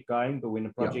project going, but when the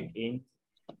project ends,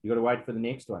 you got to wait for the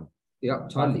next one. Yeah,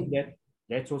 totally.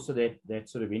 That's also that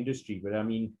sort of industry. But I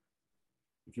mean,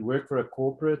 if you work for a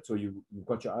corporate or you've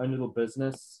got your own little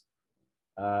business,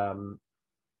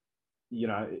 you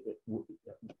know,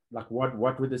 like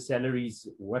what would the salaries,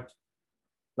 what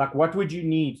would you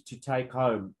need to take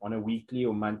home on a weekly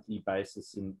or monthly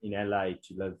basis in LA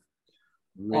to live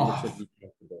relatively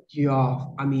comfortable? Yeah,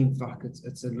 I mean, fuck,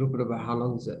 it's a little bit about how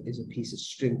long is a piece of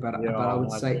string, but I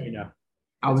would say,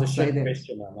 I would say that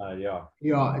question, I know,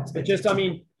 yeah, it's just, I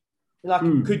mean, like,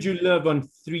 could you live on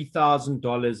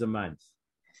 $3,000 a month?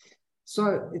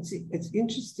 So it's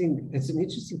interesting. It's an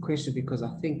interesting question because I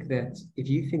think that if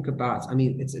you think about, I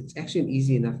mean, it's actually an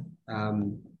easy enough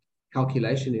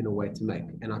calculation in a way to make.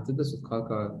 And I did this with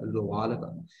Coco a little while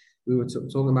ago. We were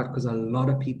talking about, because a lot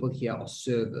of people here are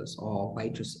servers, or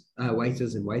waiters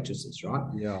and waitresses, right?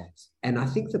 Yeah. And I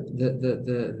think that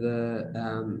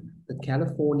the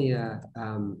California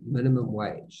minimum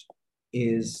wage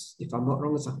is, if I'm not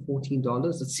wrong, it's like $14.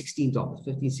 It's $16, $15,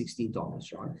 $16, right?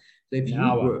 So if you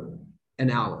work an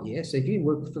hour, yeah. So if you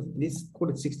work for, let's call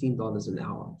it $16 an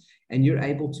hour, and you're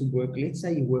able to work, let's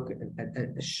say you work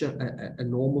a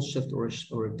normal shift or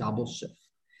a double shift.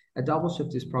 A double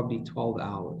shift is probably 12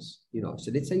 hours, you know. So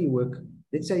let's say you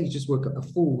just work a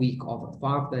full week of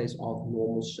 5 days of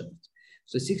normal shift.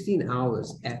 So 16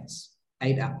 hours at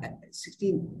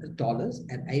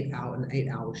 $16 at an 8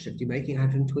 hour shift. You're making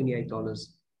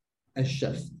 $128 a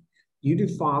shift. You do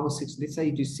 5 or 6, let's say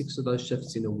you do 6 of those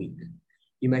shifts in a week.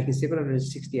 You're making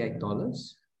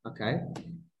 $768, okay?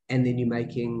 And then you're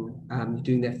making, you're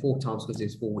doing that 4 times because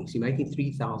there's 4 weeks. You're making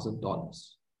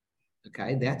 $3,000.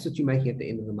 Okay, that's what you're making at the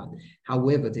end of the month.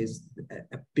 However, there's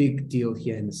a big deal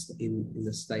here in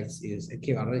the States is,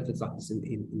 okay, I don't know if it's like this in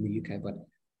the UK, but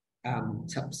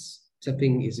tips.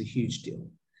 Tipping is a huge deal.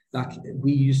 Like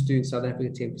we used to in South Africa,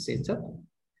 10% tip.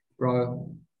 bro,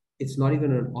 it's not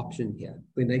even an option here.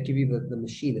 When they give you the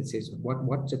machine, it says,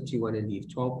 what tip do you want to leave?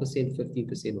 12%,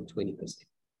 15%, or 20%?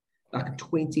 Like a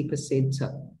 20%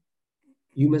 tip.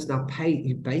 You must now pay,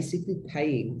 you're basically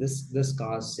paying this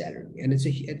guy's salary. And it's a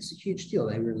huge deal.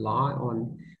 They rely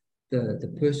on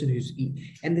the person who's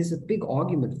and there's a big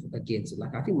argument against it.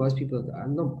 Like I think most people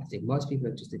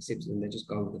have just accepted it and they just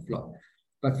go with the flow.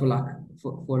 But for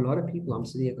a lot of people, I'm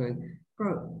sitting here going,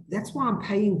 bro, that's why I'm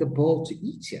paying the bill to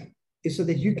eat here, is so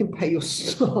that you can pay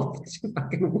yourself to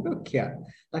fucking work here.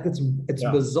 Like it's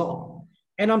bizarre.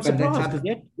 And I'm surprised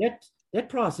because that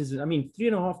price is, I mean,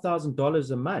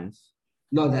 $3,500 a month.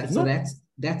 No,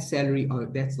 that's salary. Oh,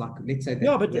 that's like, let's say that.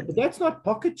 Yeah, but that's not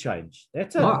pocket change.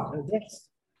 That's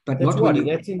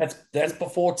that's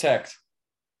before tax.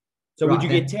 So would you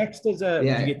get taxed as a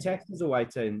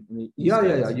waiter?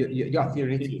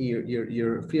 Theoretically,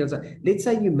 you're freelancer. Let's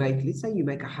say you make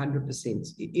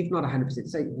 100%, if not 100%.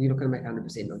 Say you're not going to make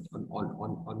 100%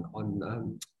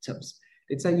 on tips.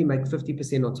 Let's say you make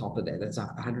 50% on top of that. That's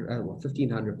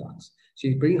 $1,500. So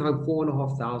you're bringing home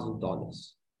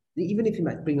 $4,500. Even if you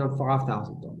bring home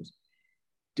 $5,000,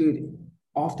 dude.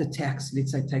 After tax,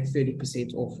 let's say take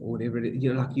 30% off or whatever it is,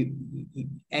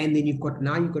 and then you've got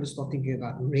to start thinking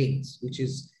about rent, which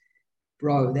is,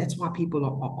 bro, that's why people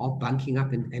are bunking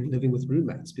up and living with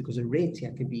roommates, because a rent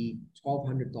here can be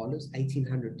 $1,200,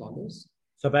 $1,800.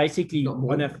 So basically,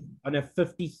 on a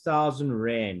 50,000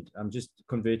 rand, I'm just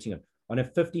converting it, on a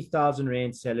 50,000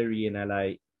 rand salary in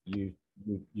LA,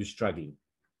 you're struggling.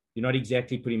 You're not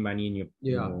exactly putting money in your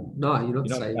you're not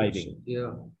saving.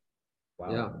 Yeah. Wow.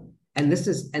 Yeah. And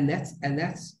that's,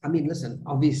 I mean, listen,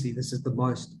 obviously this is the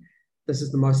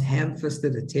most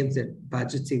ham-fisted attempt at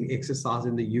budgeting exercise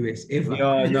in the US ever.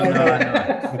 Yeah.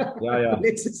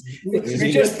 We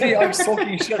just see I'm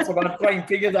talking shit about throwing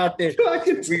figures out there.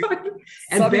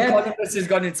 Some economist is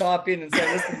going to type in and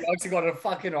say, listen, you actually got it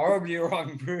fucking horribly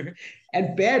wrong, bro.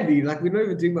 And badly, like we're not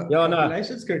even doing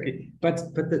calculations correctly.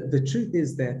 But the truth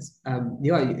is that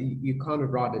you kind of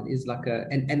right. It is like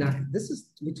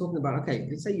we're talking about, okay,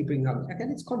 let's say you bring up, okay,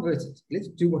 let's convert it. Let's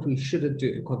do what we shouldn't do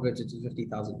and convert it to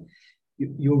 50,000.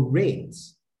 Your rent,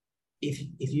 if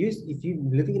you're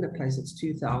living in a place that's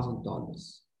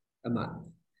 $2,000 a month,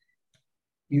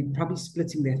 you're probably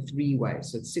splitting that 3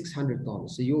 ways. So it's $600.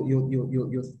 So your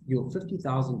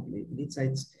 50,000, let's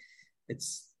say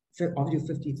it's of your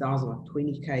 50,000, like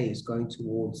 20K is going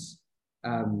towards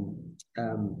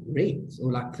rent,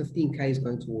 or like 15K is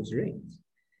going towards rent.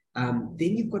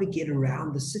 Then you've got to get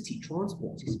around the city.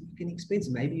 Transport is fucking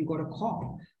expensive. Maybe you've got a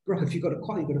car, bro. If you've got a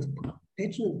car, you've got to put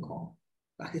petrol in the car.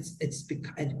 Like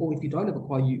or if you don't have a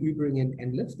car, you're Ubering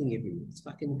and lifting everywhere. It's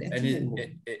fucking.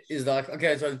 It is like,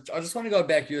 okay, so I just want to go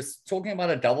back. You're talking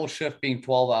about a double shift being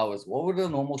 12 hours. What would a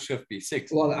normal shift be?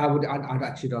 6? Well, I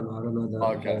actually don't know. I don't know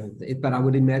but I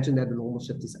would imagine that a normal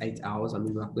shift is 8 hours. I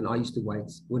mean, like when I used to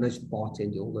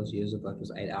bartend all those years ago, it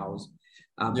was 8 hours.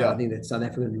 I think that South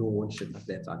African law and shit like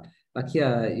that. Like here,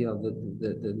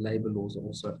 the labor laws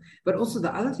also. But also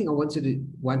the other thing I wanted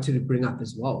to bring up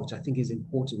as well, which I think is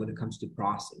important when it comes to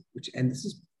pricing, this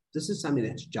is something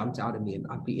that's jumped out at me, and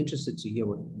I'd be interested to hear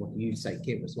what you say,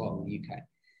 Kev, as well in the UK.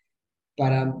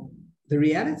 But the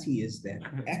reality is that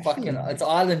it's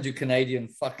Ireland, you Canadian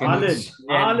fucking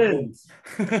Ireland.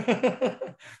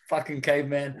 Fucking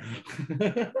caveman.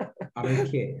 I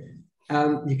don't care.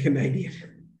 You Canadian.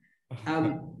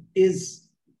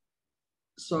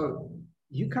 So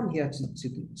you come here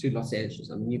to Los Angeles.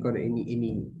 I mean, you go to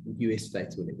any US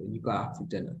states, whatever. You go out for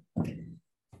dinner.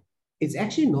 It's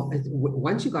actually not.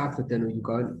 Once you go out for dinner, you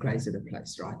go and graze at a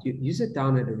place, right? You sit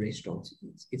down at a restaurant.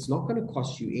 It's not going to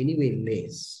cost you anywhere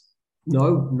less.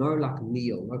 No, like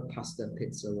meal, no pasta,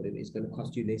 pizza, whatever. It's going to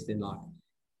cost you less than like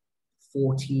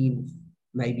 14,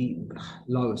 maybe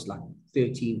lowest like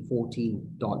 $13,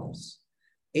 $14.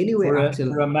 Anywhere up to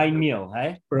for a main meal,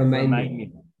 hey? For a main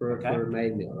meal. For a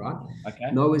main meal, right? Okay.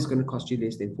 No, it's going to cost you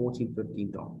less than $14,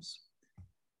 $15.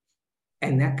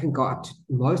 And that can go up to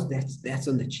that's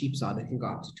on the cheap side. They can go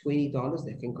up to $20.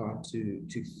 They can go up to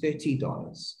 $30,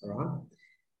 all right?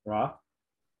 Right.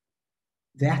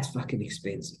 That's fucking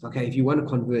expensive. Okay, if you want to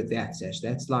convert that, Sash,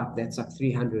 that's like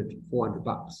 $300,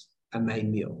 $400 a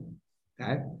main meal.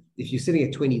 Okay, if you're sitting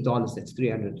at $20, that's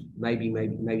 $300, maybe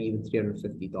even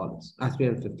 $350.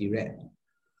 350 rand.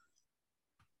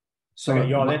 So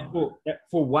that's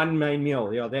for one main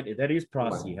meal. Yeah, that is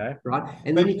pricey, hey? Right.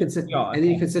 And then you can sit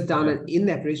you can sit down and in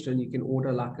that restaurant you can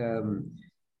order like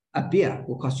a beer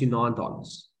will cost you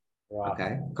 $9. Right.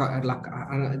 Okay,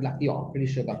 yeah, I'm pretty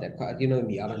sure about that. You know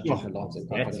me, I don't drink a lot.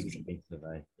 That's expensive,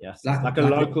 eh? Yes, like, it's like a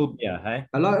local beer, hey?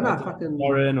 No, Like fucking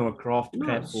foreign or a craft no,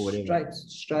 crap or whatever.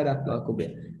 straight up local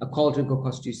beer. A cold drink will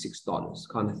cost you $6,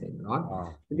 kind of thing, right?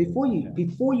 Oh, And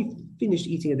before you finish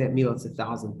eating that meal, it's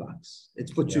 $1,000.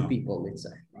 It's for two people, let's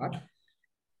say, right?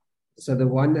 So the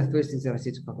first things that I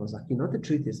said to people, I was like, the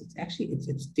truth is,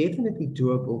 it's definitely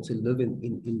doable to live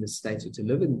in the States, or to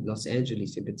live in Los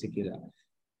Angeles in particular,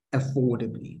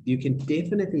 affordably. You can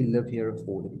definitely live here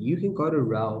affordably. You can go to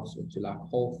Ralph's or to like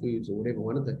Whole Foods or whatever,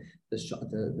 one of the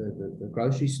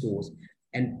grocery stores,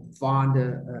 and find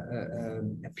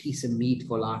a piece of meat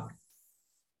for like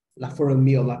for a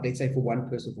meal, like let's say for one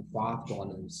person for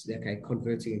 $5. Okay,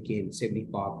 converting again,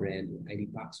 75 rand,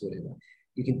 $80, whatever.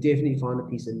 You can definitely find a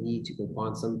piece of meat. You can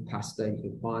find some pasta. You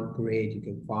can find bread. You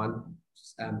can find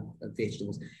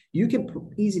vegetables. You can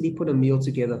easily put a meal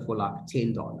together for like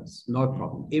 $10, no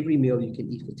problem. Every meal you can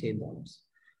eat for $10.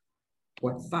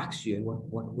 What fucks you and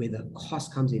where the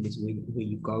cost comes in is where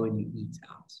you go and you eat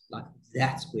out. Like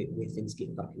that's where things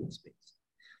get fucking expensive.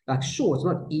 Like, sure, it's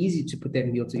not easy to put that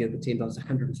meal together for $10,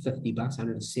 $150,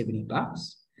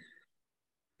 $170.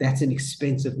 That's an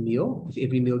expensive meal. If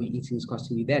every meal you're eating is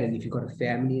costing you that, and if you've got a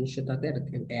family and shit like that,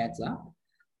 it adds up.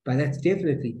 But that's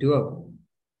definitely doable.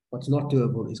 What's not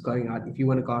doable is going out, if you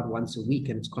want to go out once a week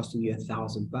and it's costing you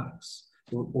 $1,000,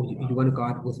 or you want to go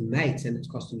out with mates and it's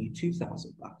costing you $2,000.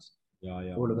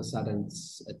 Yeah. All of a sudden,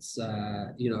 it's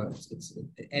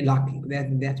and like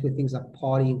that's where things like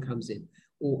partying comes in,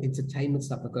 or entertainment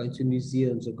stuff, like going to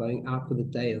museums or going out for the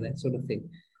day or that sort of thing.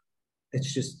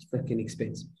 It's just freaking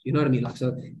expensive. You know what I mean? Like,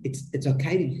 so it's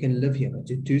okay that you can live here, but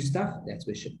to do stuff, that's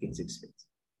where shit gets expensive.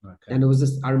 Okay. And it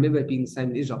was I remember it being the same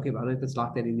in Israel. Okay, but I don't know if it's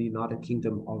like that in the United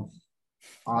Kingdom of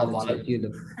Ireland. So you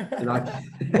live,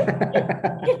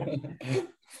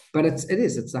 but it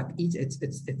is. It's like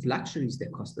it's luxuries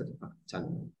that cost a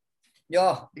ton.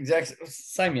 Yeah, exactly.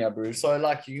 Same here, bro. So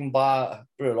like you can buy,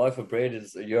 bro, a loaf of bread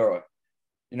is €1.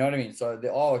 You know what I mean? So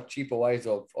there are cheaper ways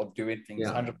of doing things.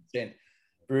 100%.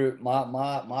 Bro,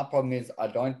 my problem is I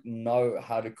don't know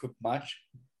how to cook much.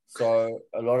 So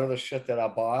a lot of the shit that I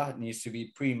buy needs to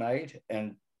be pre-made,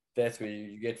 and that's where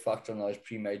you get fucked on those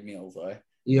pre-made meals, eh?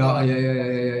 Yeah.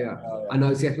 I know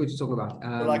exactly what you're talking about.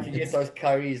 So like you get those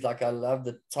curries, like I love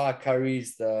the Thai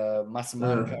curries, the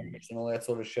Massaman curries, and all that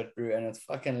sort of shit, bro. And it's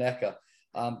fucking lekker.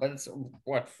 But it's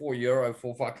what, €4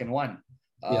 for fucking one.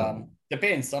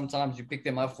 Depends. Sometimes you pick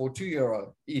them up for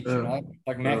 €2 each, you know.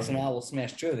 Like Max and I will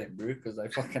smash two of them, bro, because they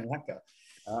fucking lekker.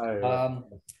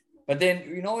 But then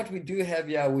you know what we do have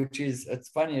here, which is, it's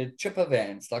funny, chipper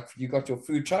vans. Like you got your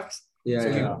food trucks.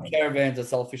 Caravans that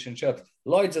sell fish and chips,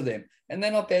 loads of them, and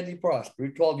they're not badly priced, bro.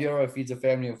 €12 feeds a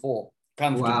family of 4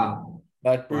 comfortably. Wow.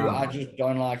 But bro, I just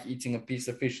don't like eating a piece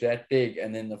of fish that big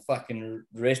and then the fucking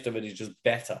rest of it is just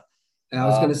batter. I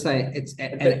was gonna say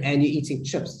and you're eating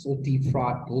chips. It's all deep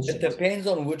fried bullshit. It depends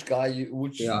on which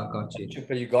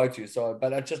chipper you go to. So,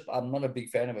 but I'm not a big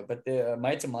fan of it. But a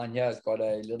mate of mine here has got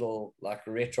a little like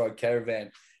retro caravan,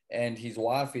 and his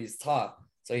wife is Thai,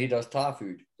 so he does Thai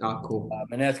food. Oh, cool.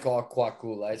 And that's quite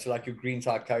cool. It's like your green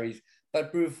Thai curries.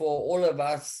 But bro, for all of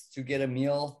us to get a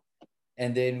meal,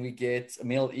 and then we get a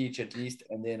meal each at least,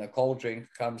 and then a cold drink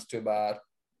comes to about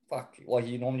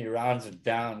he normally rounds it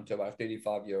down to about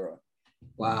 €35.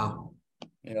 Wow.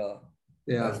 Yeah.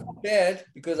 That's not bad,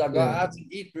 because I got out to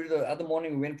eat, bro. The other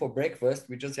morning we went for breakfast.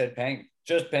 We just had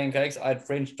pancakes. I had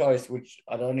French toast, which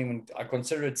I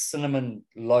consider it cinnamon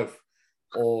loaf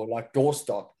or like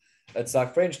doorstop. It's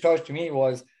like French toast to me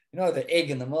was, the egg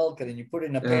and the milk, and then you put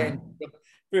it in a pan.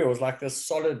 It was like this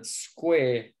solid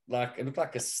square, like it looked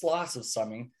like a slice of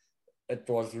something. It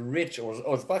was rich. It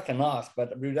was fucking nice.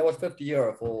 But bro, that was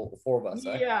 €50 for 4 of us.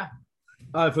 Yeah.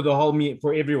 For the whole meal,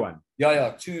 for everyone.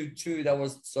 Yeah. Two. That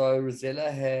was, so Rosella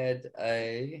had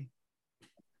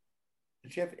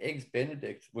did you have eggs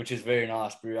Benedict, which is very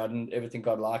nice, bro. I didn't ever think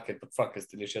I'd like it, but fuck, it's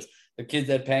delicious. The kids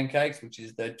had pancakes, which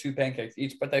is the 2 pancakes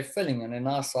each, but they're filling and a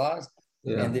nice size.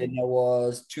 Yeah. And then there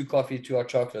was 2 coffee, 2 hot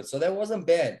chocolate. So that wasn't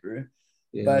bad, bro.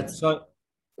 Yeah. But so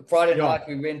Friday night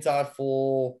we went out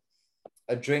for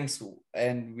a drinks,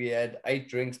 and we had 8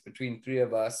 drinks between 3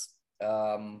 of us.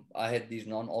 I had these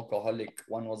non-alcoholic.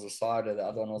 One was a cider, the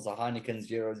other one was a Heineken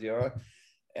 0.0,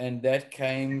 and that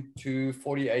came to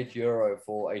 €48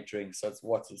 for 8 drinks. So it's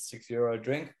a €6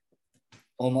 drink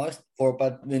almost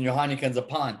but then your Heineken's a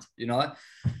pint,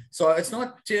 so it's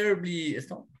not terribly, it's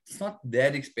not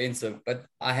that expensive, but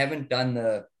I haven't done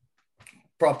the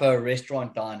proper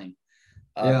restaurant dining,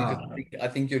 because I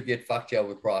think you'd get fucked here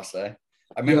with price. I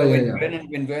remember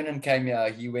when Vernon came here,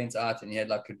 he went out and he had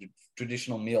like a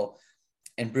traditional meal.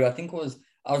 And bro, I think I was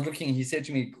looking, he said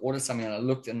to me, order something, and I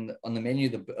looked, and on the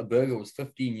menu, a burger was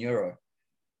 €15.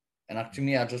 And to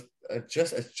me, it's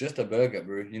just a burger,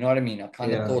 bro. You know what I mean? I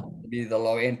kind of thought it'd be the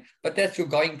low end, but that's your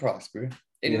going price, bro.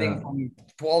 Anything from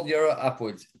 €12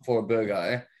 upwards for a burger,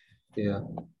 eh?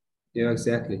 Yeah,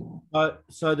 exactly.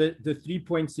 So the 3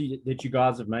 points that you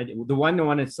guys have made, the one I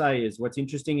want to say is what's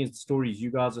interesting is the stories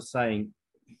you guys are saying.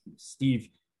 Steve,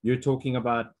 you're talking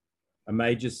about a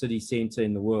major city center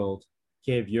in the world.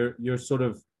 Kev, you're sort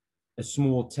of a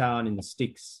small town in the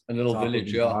sticks, a little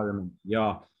village, environment.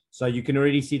 Yeah. So you can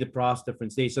already see the price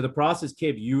difference there. So the prices,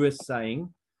 Kev, you were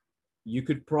saying you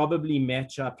could probably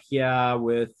match up here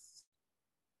with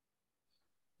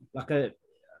like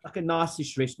a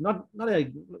nice-ish restaurant, not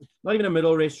even a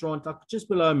middle restaurant, like just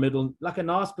below middle, like a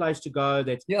nice place to go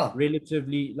that's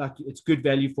relatively, like, it's good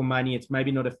value for money. It's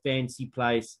maybe not a fancy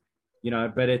place,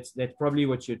 but that's probably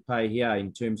what you'd pay here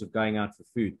in terms of going out for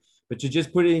food. But to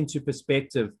just put it into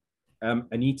perspective,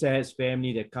 Anita has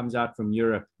family that comes out from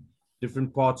Europe,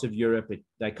 different parts of Europe.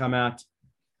 They come out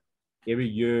every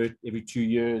year, every 2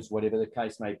 years, whatever the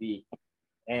case may be.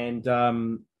 And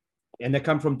they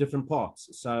come from different parts.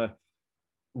 So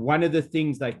one of the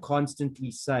things they constantly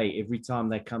say every time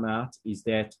they come out is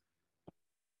that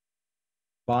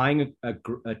buying a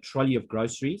trolley of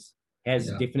groceries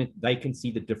they can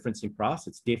see the difference in price.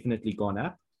 It's definitely gone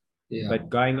up. Yeah. But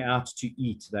going out to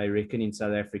eat, they reckon in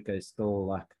South Africa is still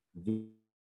like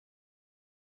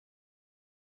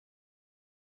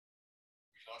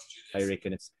I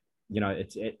reckon it's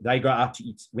they go out to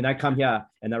eat when they come here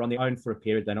and they're on their own for a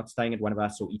period. They're not staying at one of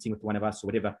us or eating with one of us or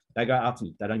whatever. They go out and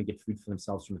eat. They don't even get food for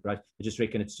themselves from the grocery. They just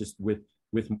reckon it's just with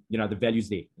the values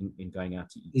there in going out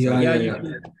to eat.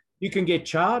 You can get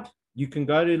charred. You can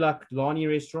go to like Lani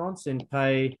restaurants and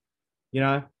pay,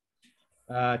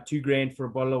 $2,000 for a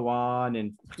bottle of wine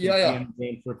and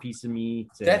 $3,000 for a piece of meat.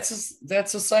 That's the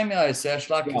same as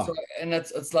Sash. And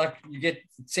it's like you get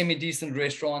semi-decent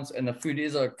restaurants and the food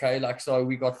is okay. Like, so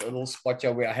we got a little spot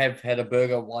here where I have had a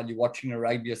burger while you're watching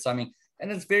Arabia or something, and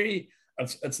it's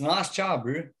nice chow,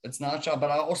 bro. It's nice chow,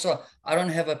 but I don't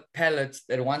have a palate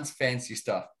that wants fancy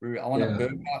stuff, bro. I want a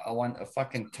burger, I want a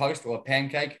fucking toast or a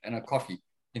pancake and a coffee.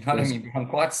 You know what I mean? I'm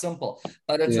quite simple,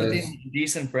 but it's within a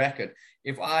decent bracket.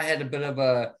 If I had a bit of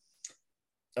a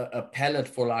palate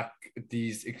for like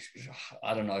these,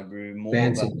 I don't know, bro, more.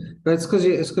 Fancy. But it's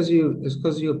because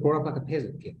you brought up like a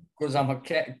peasant kid. Because I'm a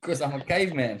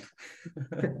caveman.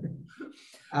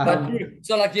 But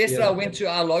so like yesterday, I went to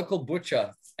our local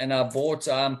butcher and I bought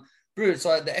bro.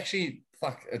 So they actually.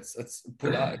 It's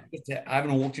put out. I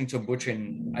haven't walked into a butcher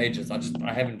in ages. I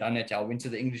haven't done that yet. I went to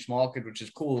the English market, which is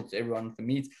cool. It's everyone for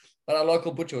meat. But our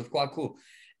local butcher was quite cool.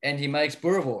 And he makes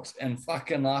boerewors and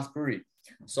fucking nice brewery.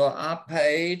 So I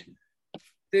paid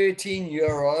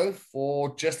 €13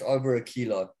 for just over a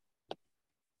kilo.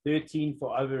 13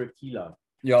 for over a kilo?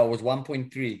 Yeah, it was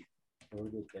 1.3.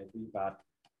 About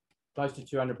close to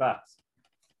 $200.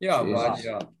 Yeah,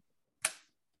 right.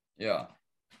 Yeah.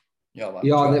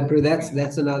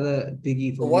 That's another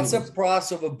biggie for me. What's the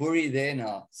price of a burri there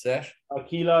now, Sash? A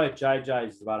kilo at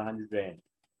JJ's is about $100.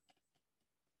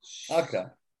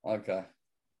 Okay.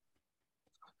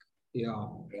 Yeah,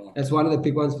 that's one of the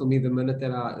big ones for me. The minute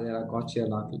that I got here,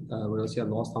 like when I was here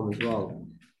last time as well,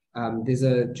 there's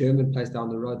a German place down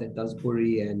the road that does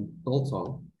burri and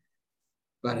biltong,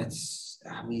 but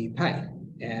you pay.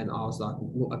 And I was like,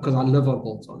 because I live on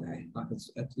biltong, like it's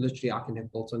literally, I can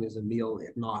have biltong as a meal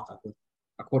at night.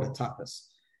 I call it tapas.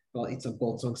 I'll eat some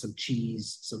biltong, some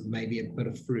cheese, maybe a bit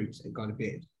of fruit, and go to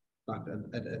bed. Like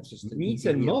it's just meat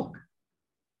and milk.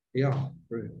 Yeah,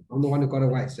 bro. I'm the one who got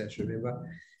away, Sash, remember?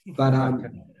 But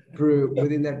bro,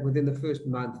 within the first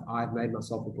month, I've made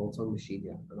myself a biltong machine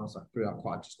here, and I was like, bro,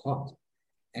 I just can't.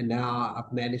 And now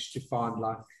I've managed to find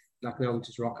like now we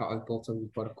just rock our own biltong.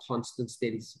 We've got a constant,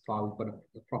 steady supply. We've got a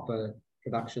proper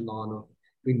production line.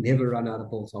 We never run out of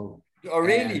biltong. Oh,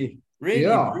 really? Really?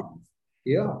 Yeah.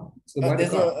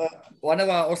 There's one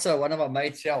of our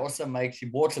mates here also makes. He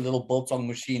bought a little biltong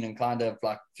machine and kind of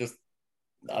like just.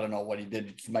 I don't know what he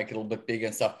did to make it a little bit bigger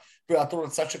and stuff. Bro, I thought it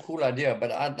was such a cool idea,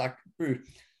 but I probably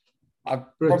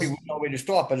wouldn't know where to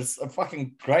start, but it's a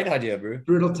fucking great idea, bro.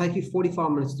 Bro, it'll take you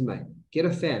 45 minutes to make. Get a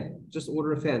fan. Just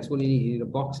order a fan. It's all you need. You need a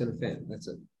box and a fan. That's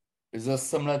it. Is this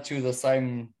similar to the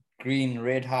same green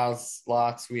red house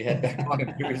lights we had back on?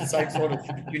 Same sort of.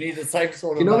 You need the same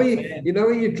sort of. You know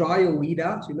when you dry your weed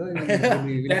out.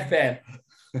 That fan.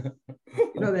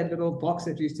 You know that little box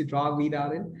that you used to dry weed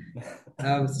out in?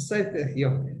 It's the same thing.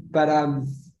 Yeah. But I don't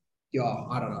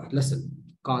know. Listen,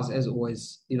 guys, as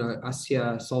always, us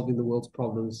here solving the world's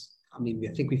problems. I mean,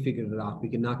 I think we figured it out. We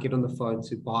can now get on the phone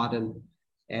to Biden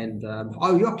and,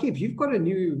 Kev, you've got a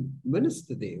new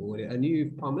minister there, or a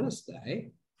new prime minister, eh?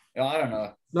 Yeah, I don't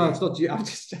know. No, it's not you. I'm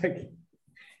just joking.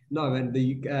 No, and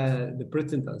the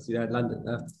Britain does,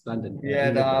 London.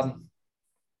 Yeah,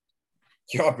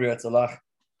 bro, it's a lot.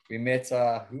 We met,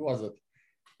 who was it?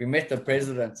 We met the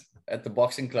president at the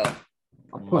boxing club.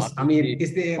 Of course. I mean,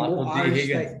 is there a more Irish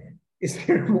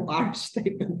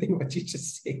statement than what you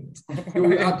just said?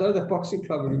 We outdone the boxing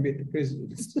club and we met the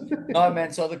president. No,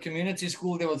 man. So the community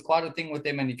school, there was quite a thing with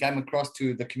them, and he came across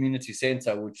to the community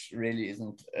center, which really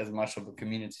isn't as much of a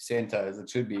community center as it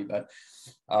should be. But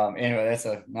anyway, that's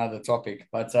another topic.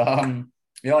 But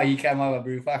yeah, he came over,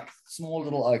 bro. Fuck, small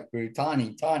little oak, bro.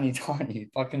 Tiny.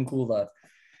 Fucking cool, that.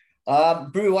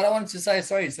 Bro, what I wanted to say,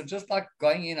 sorry. So just like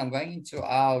I'm going into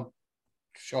our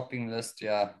shopping list.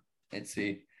 Yeah, let's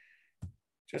see.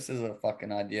 Just as a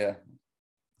fucking idea,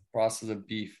 prices of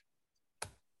beef.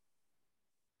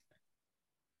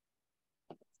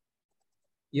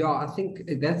 Yeah, I think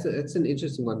it's an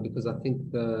interesting one because I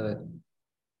think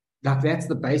that's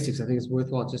the basics. I think it's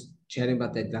worthwhile just chatting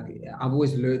about that. Like I've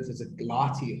always learned as a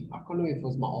Galati. I can't remember if it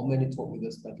was my old man who taught me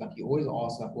this, but like he always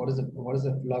asks, like, what is a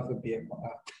loaf of beer?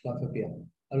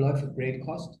 A loaf of bread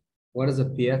cost? What does a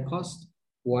beer cost?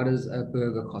 What does a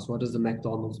burger cost? What does the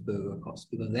McDonald's burger cost?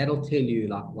 Because that'll tell you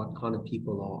like what kind of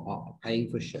people are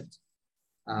paying for shit.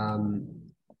 And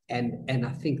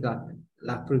I think that,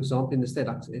 like, for example, in the States,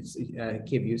 like it's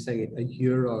Kev, you're saying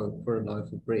 €1 for a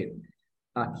loaf of bread.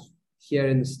 Here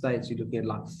in the States, you're looking at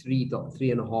like $3.50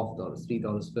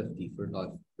 $3.50 for a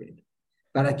loaf of bread.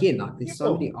 But again, like there's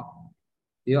so many.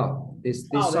 Yeah, there's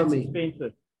so many.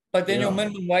 Expensive. But then your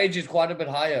minimum wage is quite a bit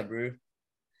higher, bro.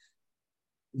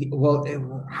 Well,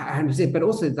 100%, but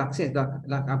also like I said,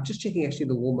 like I'm just checking actually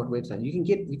the Walmart website. You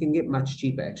can get much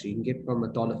cheaper actually. You can get from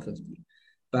 $1.50,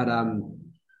 but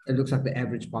it looks like the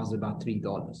average price is about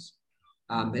 $3.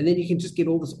 And then you can just get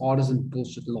all this artisan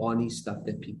bullshit Lani stuff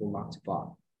that people like to buy.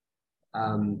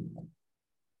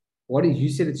 What did you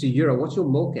said it's €1? What's your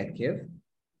milk at, Kev?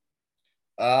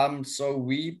 So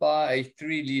we buy a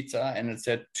 3 liter and it's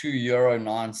at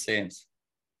 €2.09.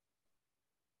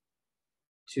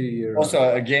 €2.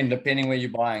 Also, again, depending where you're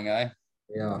buying, eh?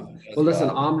 Yeah. Well, listen,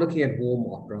 I'm looking at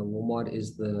Walmart, bro. Walmart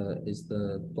is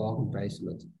the bargain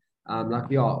basement.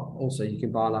 Also you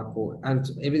can buy and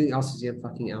everything else is in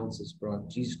fucking ounces, bro.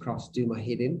 Jesus Christ, do my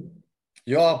head in.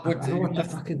 Yeah, but I don't know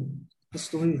what the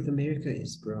story with America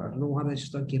is, bro. I don't know why they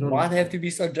just don't get on. Why they have to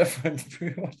be so different, bro?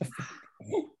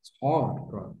 It's hard,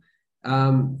 bro.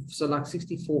 So like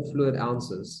 64 fluid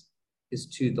ounces is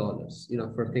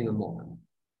 $2, for a thing of milk.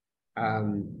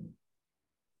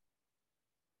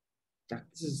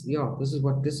 This is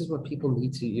what people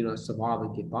need to survive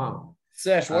and get by.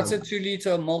 Sash, what's a 2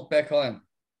 liter of milk back home? I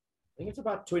think it's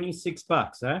about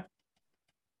 $26, eh?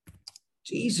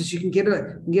 Jesus, you can get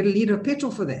a liter of petrol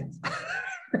for that.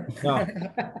 Yeah.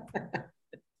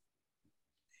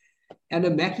 And a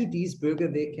Mackie D's burger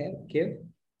there, Kev?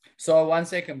 So 1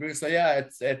 second, Bruce. So yeah,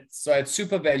 it's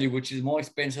Super Value, which is more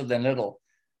expensive than Little.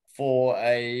 For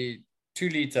a 2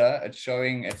 liter, it's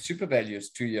showing at Super Value is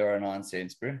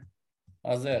 €2.09, bro.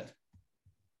 How's that?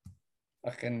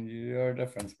 Fucking euro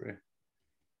difference, bro.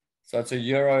 So it's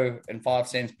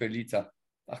 €1.05 per liter.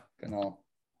 Fucking hell.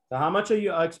 So how much are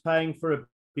you paying for a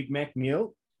Big Mac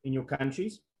meal in your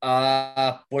countries?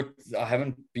 But I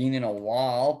haven't been in a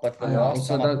while. But the last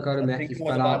time don't go to Mackey's,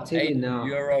 but I'll tell you now.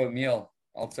 €8 a meal.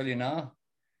 I'll tell you now.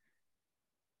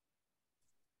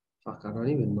 Fuck, I don't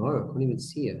even know. I can't even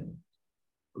see it.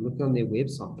 I'm looking on their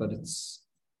website, but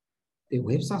their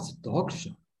website's a dog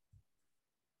shit.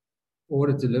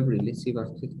 Order delivery. Let's see if I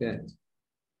click that.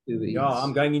 Yeah,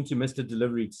 I'm going into Mr.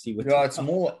 Delivery to see what. Yeah, it's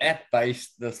more app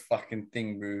based. This fucking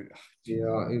thing, bro.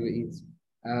 Yeah, Uber Eats.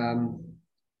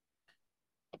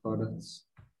 Products.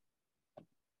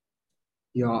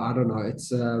 Yeah, I don't know.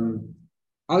 It's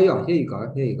Oh yeah, here you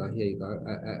go.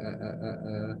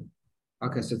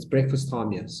 Okay, so it's breakfast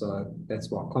time here. So that's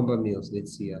what combo meals.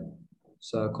 Let's see here.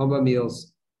 So combo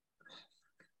meals.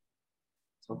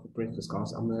 Time for breakfast,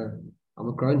 guys. I'm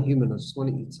a grown human. I just want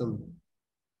to eat some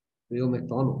real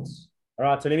McDonald's. All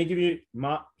right, so let me give you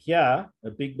a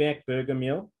Big Mac burger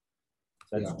meal.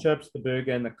 So it's chips, the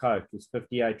burger, and the Coke. It's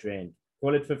 58 Rand.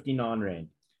 Call it 59 Rand.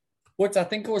 What? I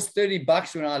think it was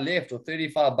 $30 when I left, or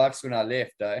 $35 when I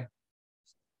left, eh?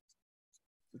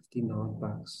 $59.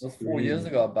 It was 4 years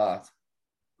ago, about.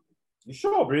 You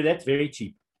sure, bro? That's very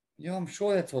cheap. Yeah, I'm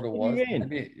sure that's what it was.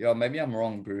 Maybe I'm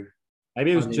wrong, bro.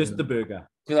 Maybe it was just the burger.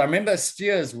 Because I remember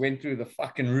Steers went through the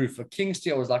fucking roof. A King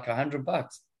Steer was like $100.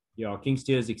 Yeah, King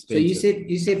Steer is expensive. So you said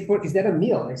is that a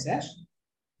meal, Sash?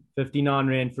 59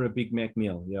 Rand for a Big Mac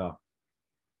meal. Yeah.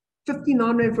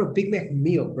 59 Rand for a Big Mac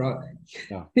meal, bro.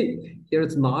 Yeah. Here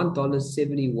it's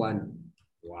 $9.71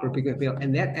 for a Big Mac meal.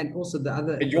 And also the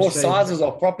other. And your sizes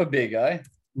are proper big, eh?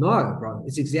 No, bro.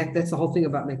 It's exact. That's the whole thing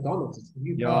about McDonald's.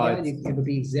 It'll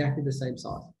be exactly the same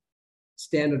size.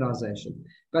 Standardization.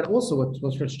 But also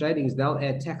what's frustrating is they'll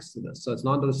add tax to this. So it's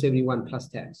 $9.71 plus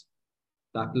tax.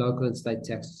 Like local and state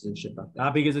taxes and shit like that.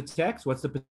 How big is the tax? What's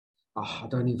the... I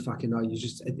don't even fucking know.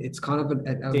 It's kind of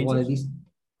one of these.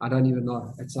 I don't even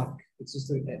know. It's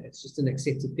just an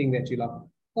accepted thing that you're like,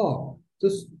 oh,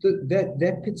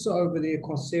 that pizza over there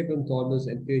costs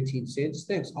 $7.13.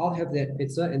 Thanks. I'll have that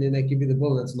pizza, and then they give you the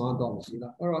bill that's $9. You're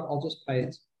like, all right, I'll just pay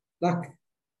it. Like,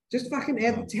 just fucking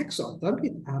add the tax on. Don't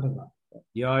get out of that.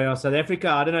 Yeah. South Africa.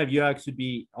 I don't know if you guys would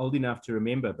be old enough to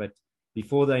remember, but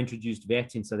before they introduced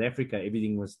VAT in South Africa,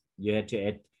 everything was, you had to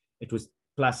add, it was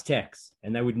plus tax,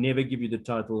 and they would never give you the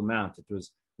total amount. It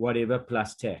was whatever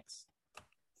plus tax.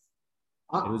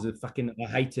 It was I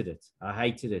hated it.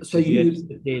 So you had to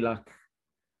sit there like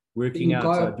working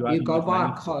out. You go buy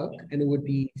a Coke, and it would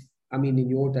be, I mean, in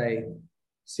your day,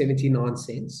 79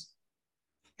 cents.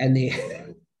 And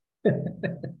then,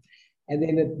 and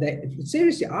then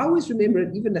seriously, I always remember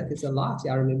it, even if it's a latte,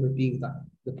 I remember it being like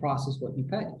the price is what you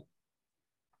paid.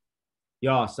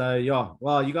 Yeah, so yeah.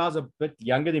 Well, you guys are a bit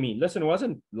younger than me. Listen, it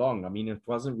wasn't long. I mean,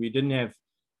 we didn't have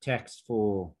tax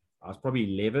for, I was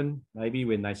probably 11, maybe,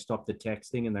 when they stopped the tax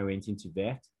thing and they went into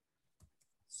VAT.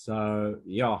 So,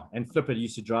 yeah, and flip it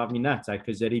used to drive me nuts,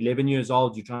 because at 11 years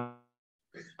old, you try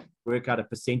to work out a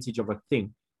percentage of a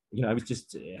thing. You know, it was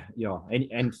just, yeah.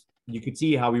 And you could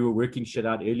see how we were working shit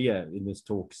out earlier in this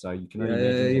talk. So you can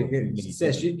only imagine.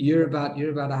 Sash, you're about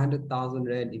 100,000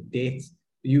 Rand in debt.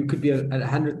 You could be at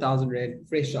 100,000 Rand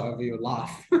fresh over your life.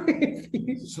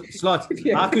 Slots,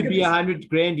 I could be 100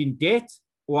 grand in debt,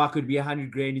 or I could be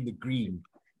 100 grand in the green.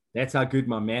 That's how good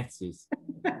my maths is.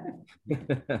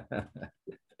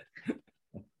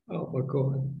 Oh my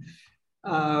God.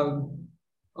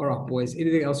 All right, boys.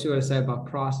 Anything else you want to say about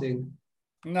pricing?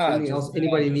 No. Anything else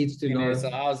anybody needs to know?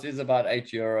 So ours is about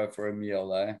 €8 for a meal,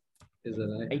 though. Is it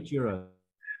 €8?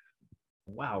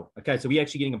 Wow. Okay, so we're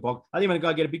actually getting a box. I think I'm going to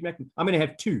go get a Big Mac. I'm going to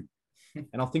have 2.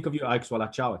 And I'll think of you, Oaks, while I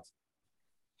chow it.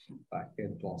 All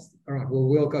right, well,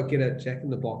 we'll go get a Jack in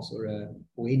the Box or a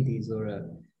Wendy's or a...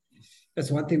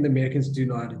 That's one thing the Americans do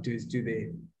know how to do, is do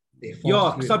their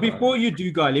fast food. So before you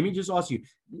do go, let me just ask you,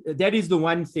 that is the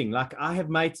one thing. Like, I have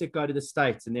mates that go to the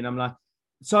States, and then I'm like,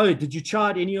 so did you try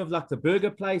at any of like the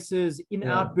burger places,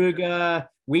 In-N-Out Burger,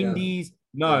 Wendy's?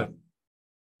 No.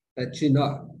 But you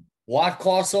know. White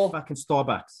Castle? Fucking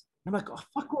Starbucks. I'm like, oh,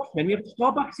 fuck off, man. We have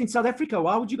Starbucks in South Africa.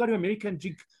 Why would you go to America and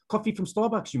drink coffee from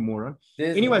Starbucks, you moron?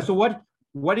 Anyway, so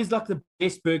what is like the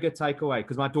best burger takeaway?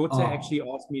 Because my daughter actually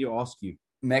asked me to ask you.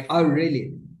 Oh,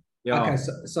 really? Yeah. Okay,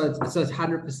 so it's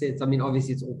 100%. I mean,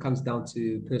 obviously, it all comes down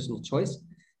to personal choice.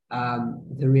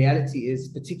 The reality is,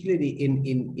 particularly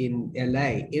in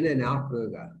LA, In-N-Out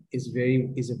Burger is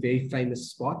a very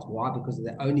famous spot. Why? Because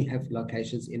they only have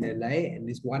locations in LA, and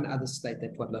there's one other state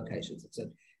that's got locations. It's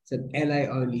an LA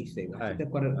only thing. I think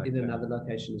they've got it in another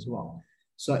location as well.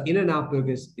 So In-N-Out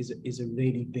Burgers is a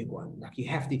really big one. Like, you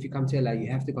have to, if you come to LA,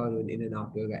 you have to go to an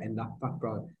In-N-Out Burger, and like, fuck,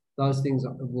 bro, those things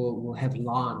will have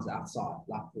lines outside.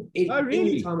 Like,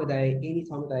 any time of day,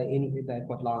 they've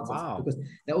got lines outside, because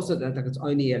they also, like, it's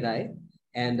only LA,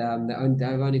 and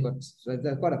they've only got, so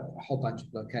they've got a whole bunch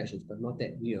of locations, but not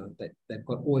that, you know, they've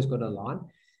always got a line.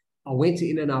 I went to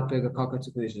In-N-Out Burger. Coco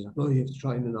took me. She's like, "Oh, you have to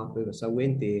try In-N-Out Burger." So I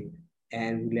went there,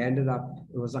 and we landed up.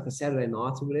 It was like a Saturday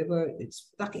night or whatever.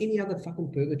 It's like any other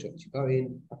fucking burger joint. You go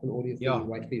in, fucking order your thing,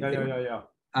 wait for your thing. Yeah.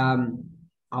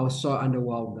 I was so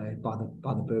underwhelmed by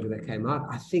the burger that came out.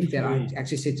 I think that I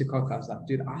actually said to Coco, I was like,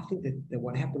 dude, I think that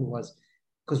what happened was,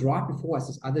 because right before us,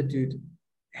 this other dude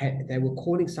they were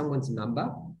calling someone's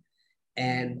number,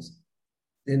 and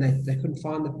then they couldn't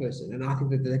find the person, and I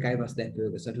think that they gave us that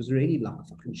burger. So it was really like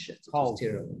fucking shit. It was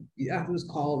terrible. Yeah, it was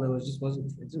cold.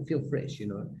 It didn't feel fresh, you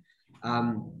know.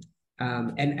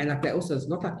 And like, they also, it's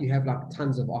not like you have like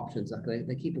tons of options. Like,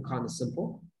 they keep it kind of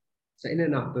simple. So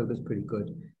In-N-Out Burger is pretty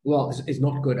good. Well, it's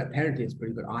not good. Apparently, it's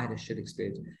pretty good. I had a shit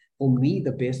experience. For me,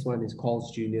 the best one is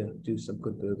Carl's Jr. do some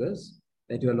good burgers.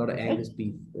 They do a lot of Angus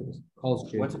beef burgers.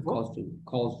 Carl's Jr. What's it called?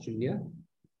 Carl's Jr.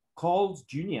 Carl's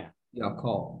Jr. Yeah,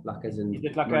 Carl. Like, as in. Is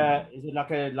it like a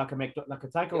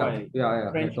takeaway?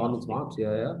 Yeah. McDonald's vibes.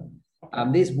 Yeah.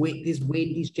 There's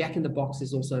Wendy's. Jack in the Box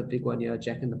is also a big one. Yeah,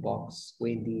 Jack in the Box,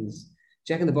 Wendy's.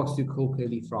 Jack in the Box do cool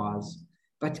curly fries.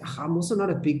 But I'm also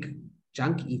not a big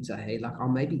junk eater. Hey, like, I'll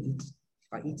maybe eat,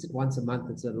 if I eat it once a month,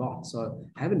 it's a lot. So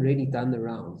I haven't really done the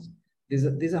rounds.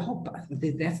 there's a whole, that's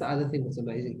the other thing that's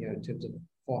amazing here in terms of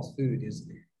fast food is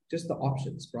just the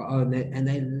options, bro. Oh, and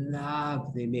they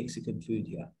love their Mexican food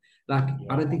here. Like,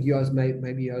 I don't think yours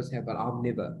maybe yours have, but I've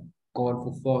never gone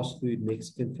for fast food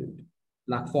Mexican food.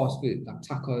 Like fast food, like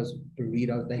tacos,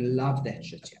 burritos, they love that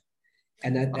shit here.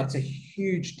 And that's a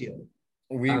huge deal.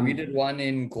 We did one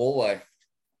in Galway.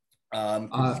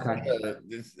 Okay.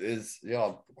 This is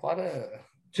quite a.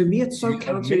 To me, it's so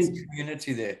counterintuitive.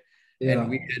 Community there, and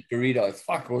we did burritos.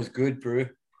 Fuck, it was good, bro.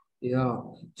 Yeah,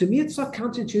 to me, it's so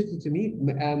counterintuitive. To me,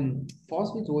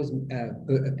 fast food is always a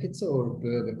pizza or a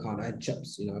burger kind of, and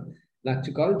chips. You know, like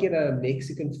to go and get a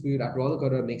Mexican food, I'd rather go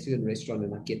to a Mexican restaurant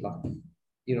and get like,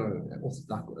 you know, also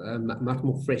like a much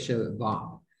more fresher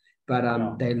vibe. But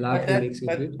they love the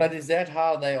Mexican food. But is that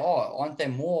how they are? Aren't they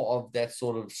more of that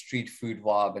sort of street food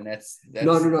vibe? And that's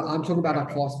no. I'm talking about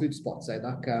like fast food spots. Like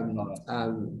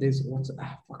there's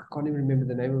I can't even remember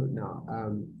the name of it now.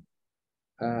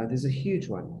 There's a huge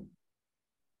one.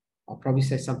 I'll probably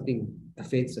say something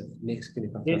offensive Mexican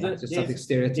if I feel just something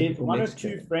stereotypical. There's one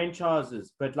Mexican. or two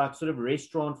franchises, but like sort of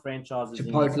restaurant franchises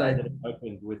Chipotle that have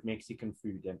opened with Mexican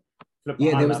food and. There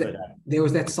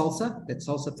was that salsa place,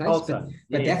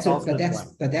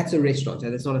 but that's a restaurant,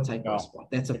 and it's not a takeout spot.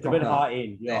 It's a bit high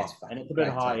end, and it's a bit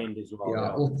high end as well.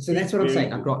 Yeah. So that's what I'm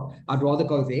saying. I'd rather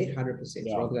go there, 100%. I'd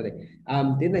rather go there.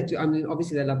 Then they do. I mean,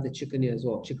 obviously they love the chicken here as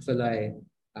well. Chick-fil-A.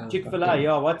 Is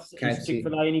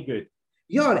Chick-fil-A any good?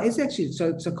 Yeah, it's actually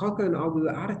so. Coco and I, we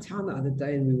were out of town the other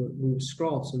day, and we were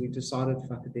scrolled, so we decided,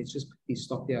 fuck it, let's just quickly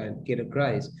stop there and get a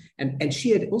graze. And she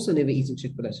had also never eaten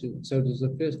Chick-fil-A, so it was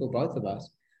the first for both of us,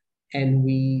 and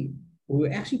we were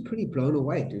actually pretty blown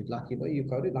away, dude. Like, you know, you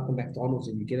go to like a McDonald's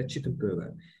and you get a chicken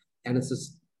burger, and it's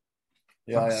this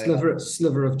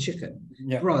sliver of chicken.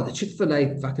 Yeah. Bro, the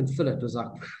Chick-fil-A fucking fillet was like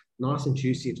nice and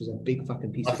juicy. It was a big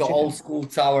fucking piece of chicken. Like an old school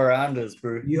tower rounders,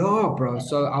 bro. Yeah, bro.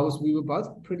 So we were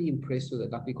both pretty impressed with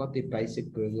it. Like we got their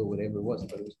basic burger or whatever it was,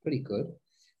 but it was pretty good.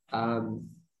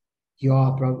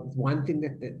 Yeah, bro. One thing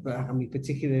that I mean,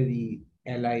 particularly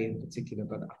LA in particular,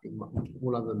 but I think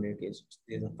all over America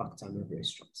there's a fuck ton of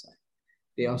restaurants.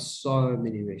 There are so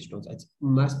many restaurants. It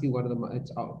must be one of the.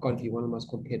 It's got to be one of the most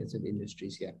competitive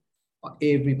industries here.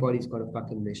 Everybody's got a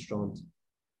fucking restaurant.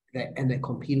 And they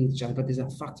compete with each other, but there's a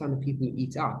fuck ton of people who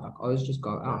eat out. Like, I always just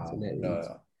go out and they eat.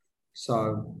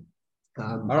 So,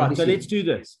 all right. So let's do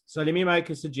this. So let me make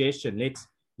a suggestion. Let's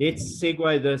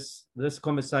segue this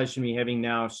conversation we're having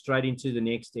now straight into the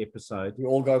next episode. We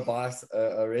all go by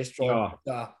a restaurant.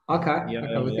 Yeah. Okay.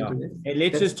 And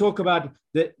let's just talk about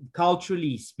the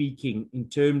culturally speaking in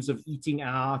terms of eating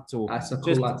out or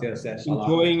just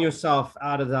enjoying yourself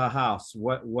out of the house.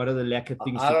 What are the lack of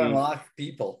things? I don't like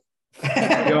people.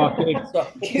 I'm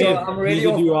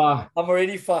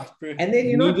already fucked, bro. And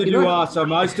then neither do I. So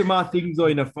most of my things are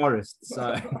in a forest.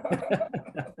 So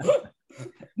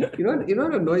you know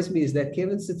what annoys me is that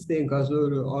Kevin sits there and goes, "Oh,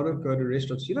 no, I don't go to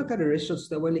restaurants." You don't go to restaurants;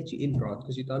 they won't let you in, bro,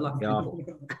 because you don't like people.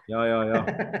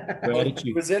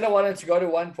 Brazil wanted to go to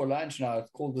one for lunch now.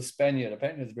 It's called the Spaniard.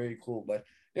 Apparently, it's very cool. But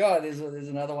yeah, there's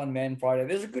another one, Man Friday.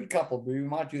 There's a good couple, but we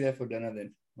might do that for dinner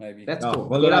then, maybe. That's cool.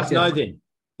 Well, let us know then.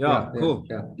 Yeah, cool.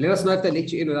 Yeah. Let us know if they let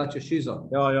you in without your shoes on.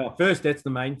 Yeah. First, that's the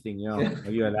main thing. Yeah.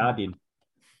 Are you allowed in?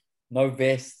 No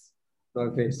vest. No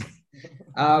vest.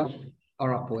 All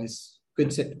right, boys.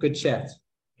 Good chat.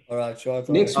 All right, sure.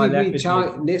 Next week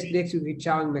we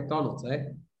chowing McDonald's, eh?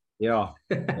 Yeah.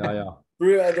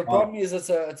 Bro, the problem is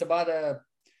it's about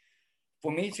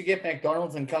for me to get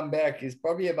McDonald's and come back is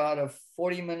probably about a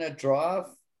 40-minute drive.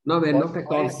 No, man, not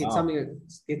McDonald's. Get something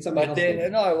but else.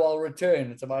 Then,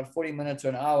 return. It's about 40 minutes to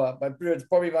an hour. But, bro, it's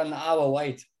probably about an hour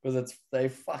wait because they're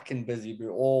fucking busy,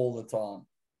 bro, all the time.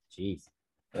 Jeez.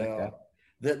 Okay.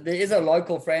 There is a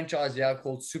local franchise here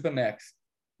called Supermax.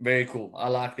 Very cool. I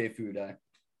like their food, eh?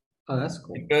 Oh, that's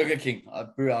cool. And Burger King.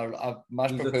 Bro, I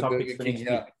much prefer Burger King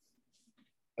here.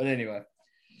 But anyway.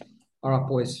 All right,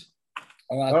 boys.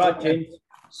 All right, James.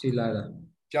 See you later.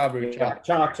 Ciao, bro.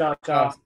 Ciao.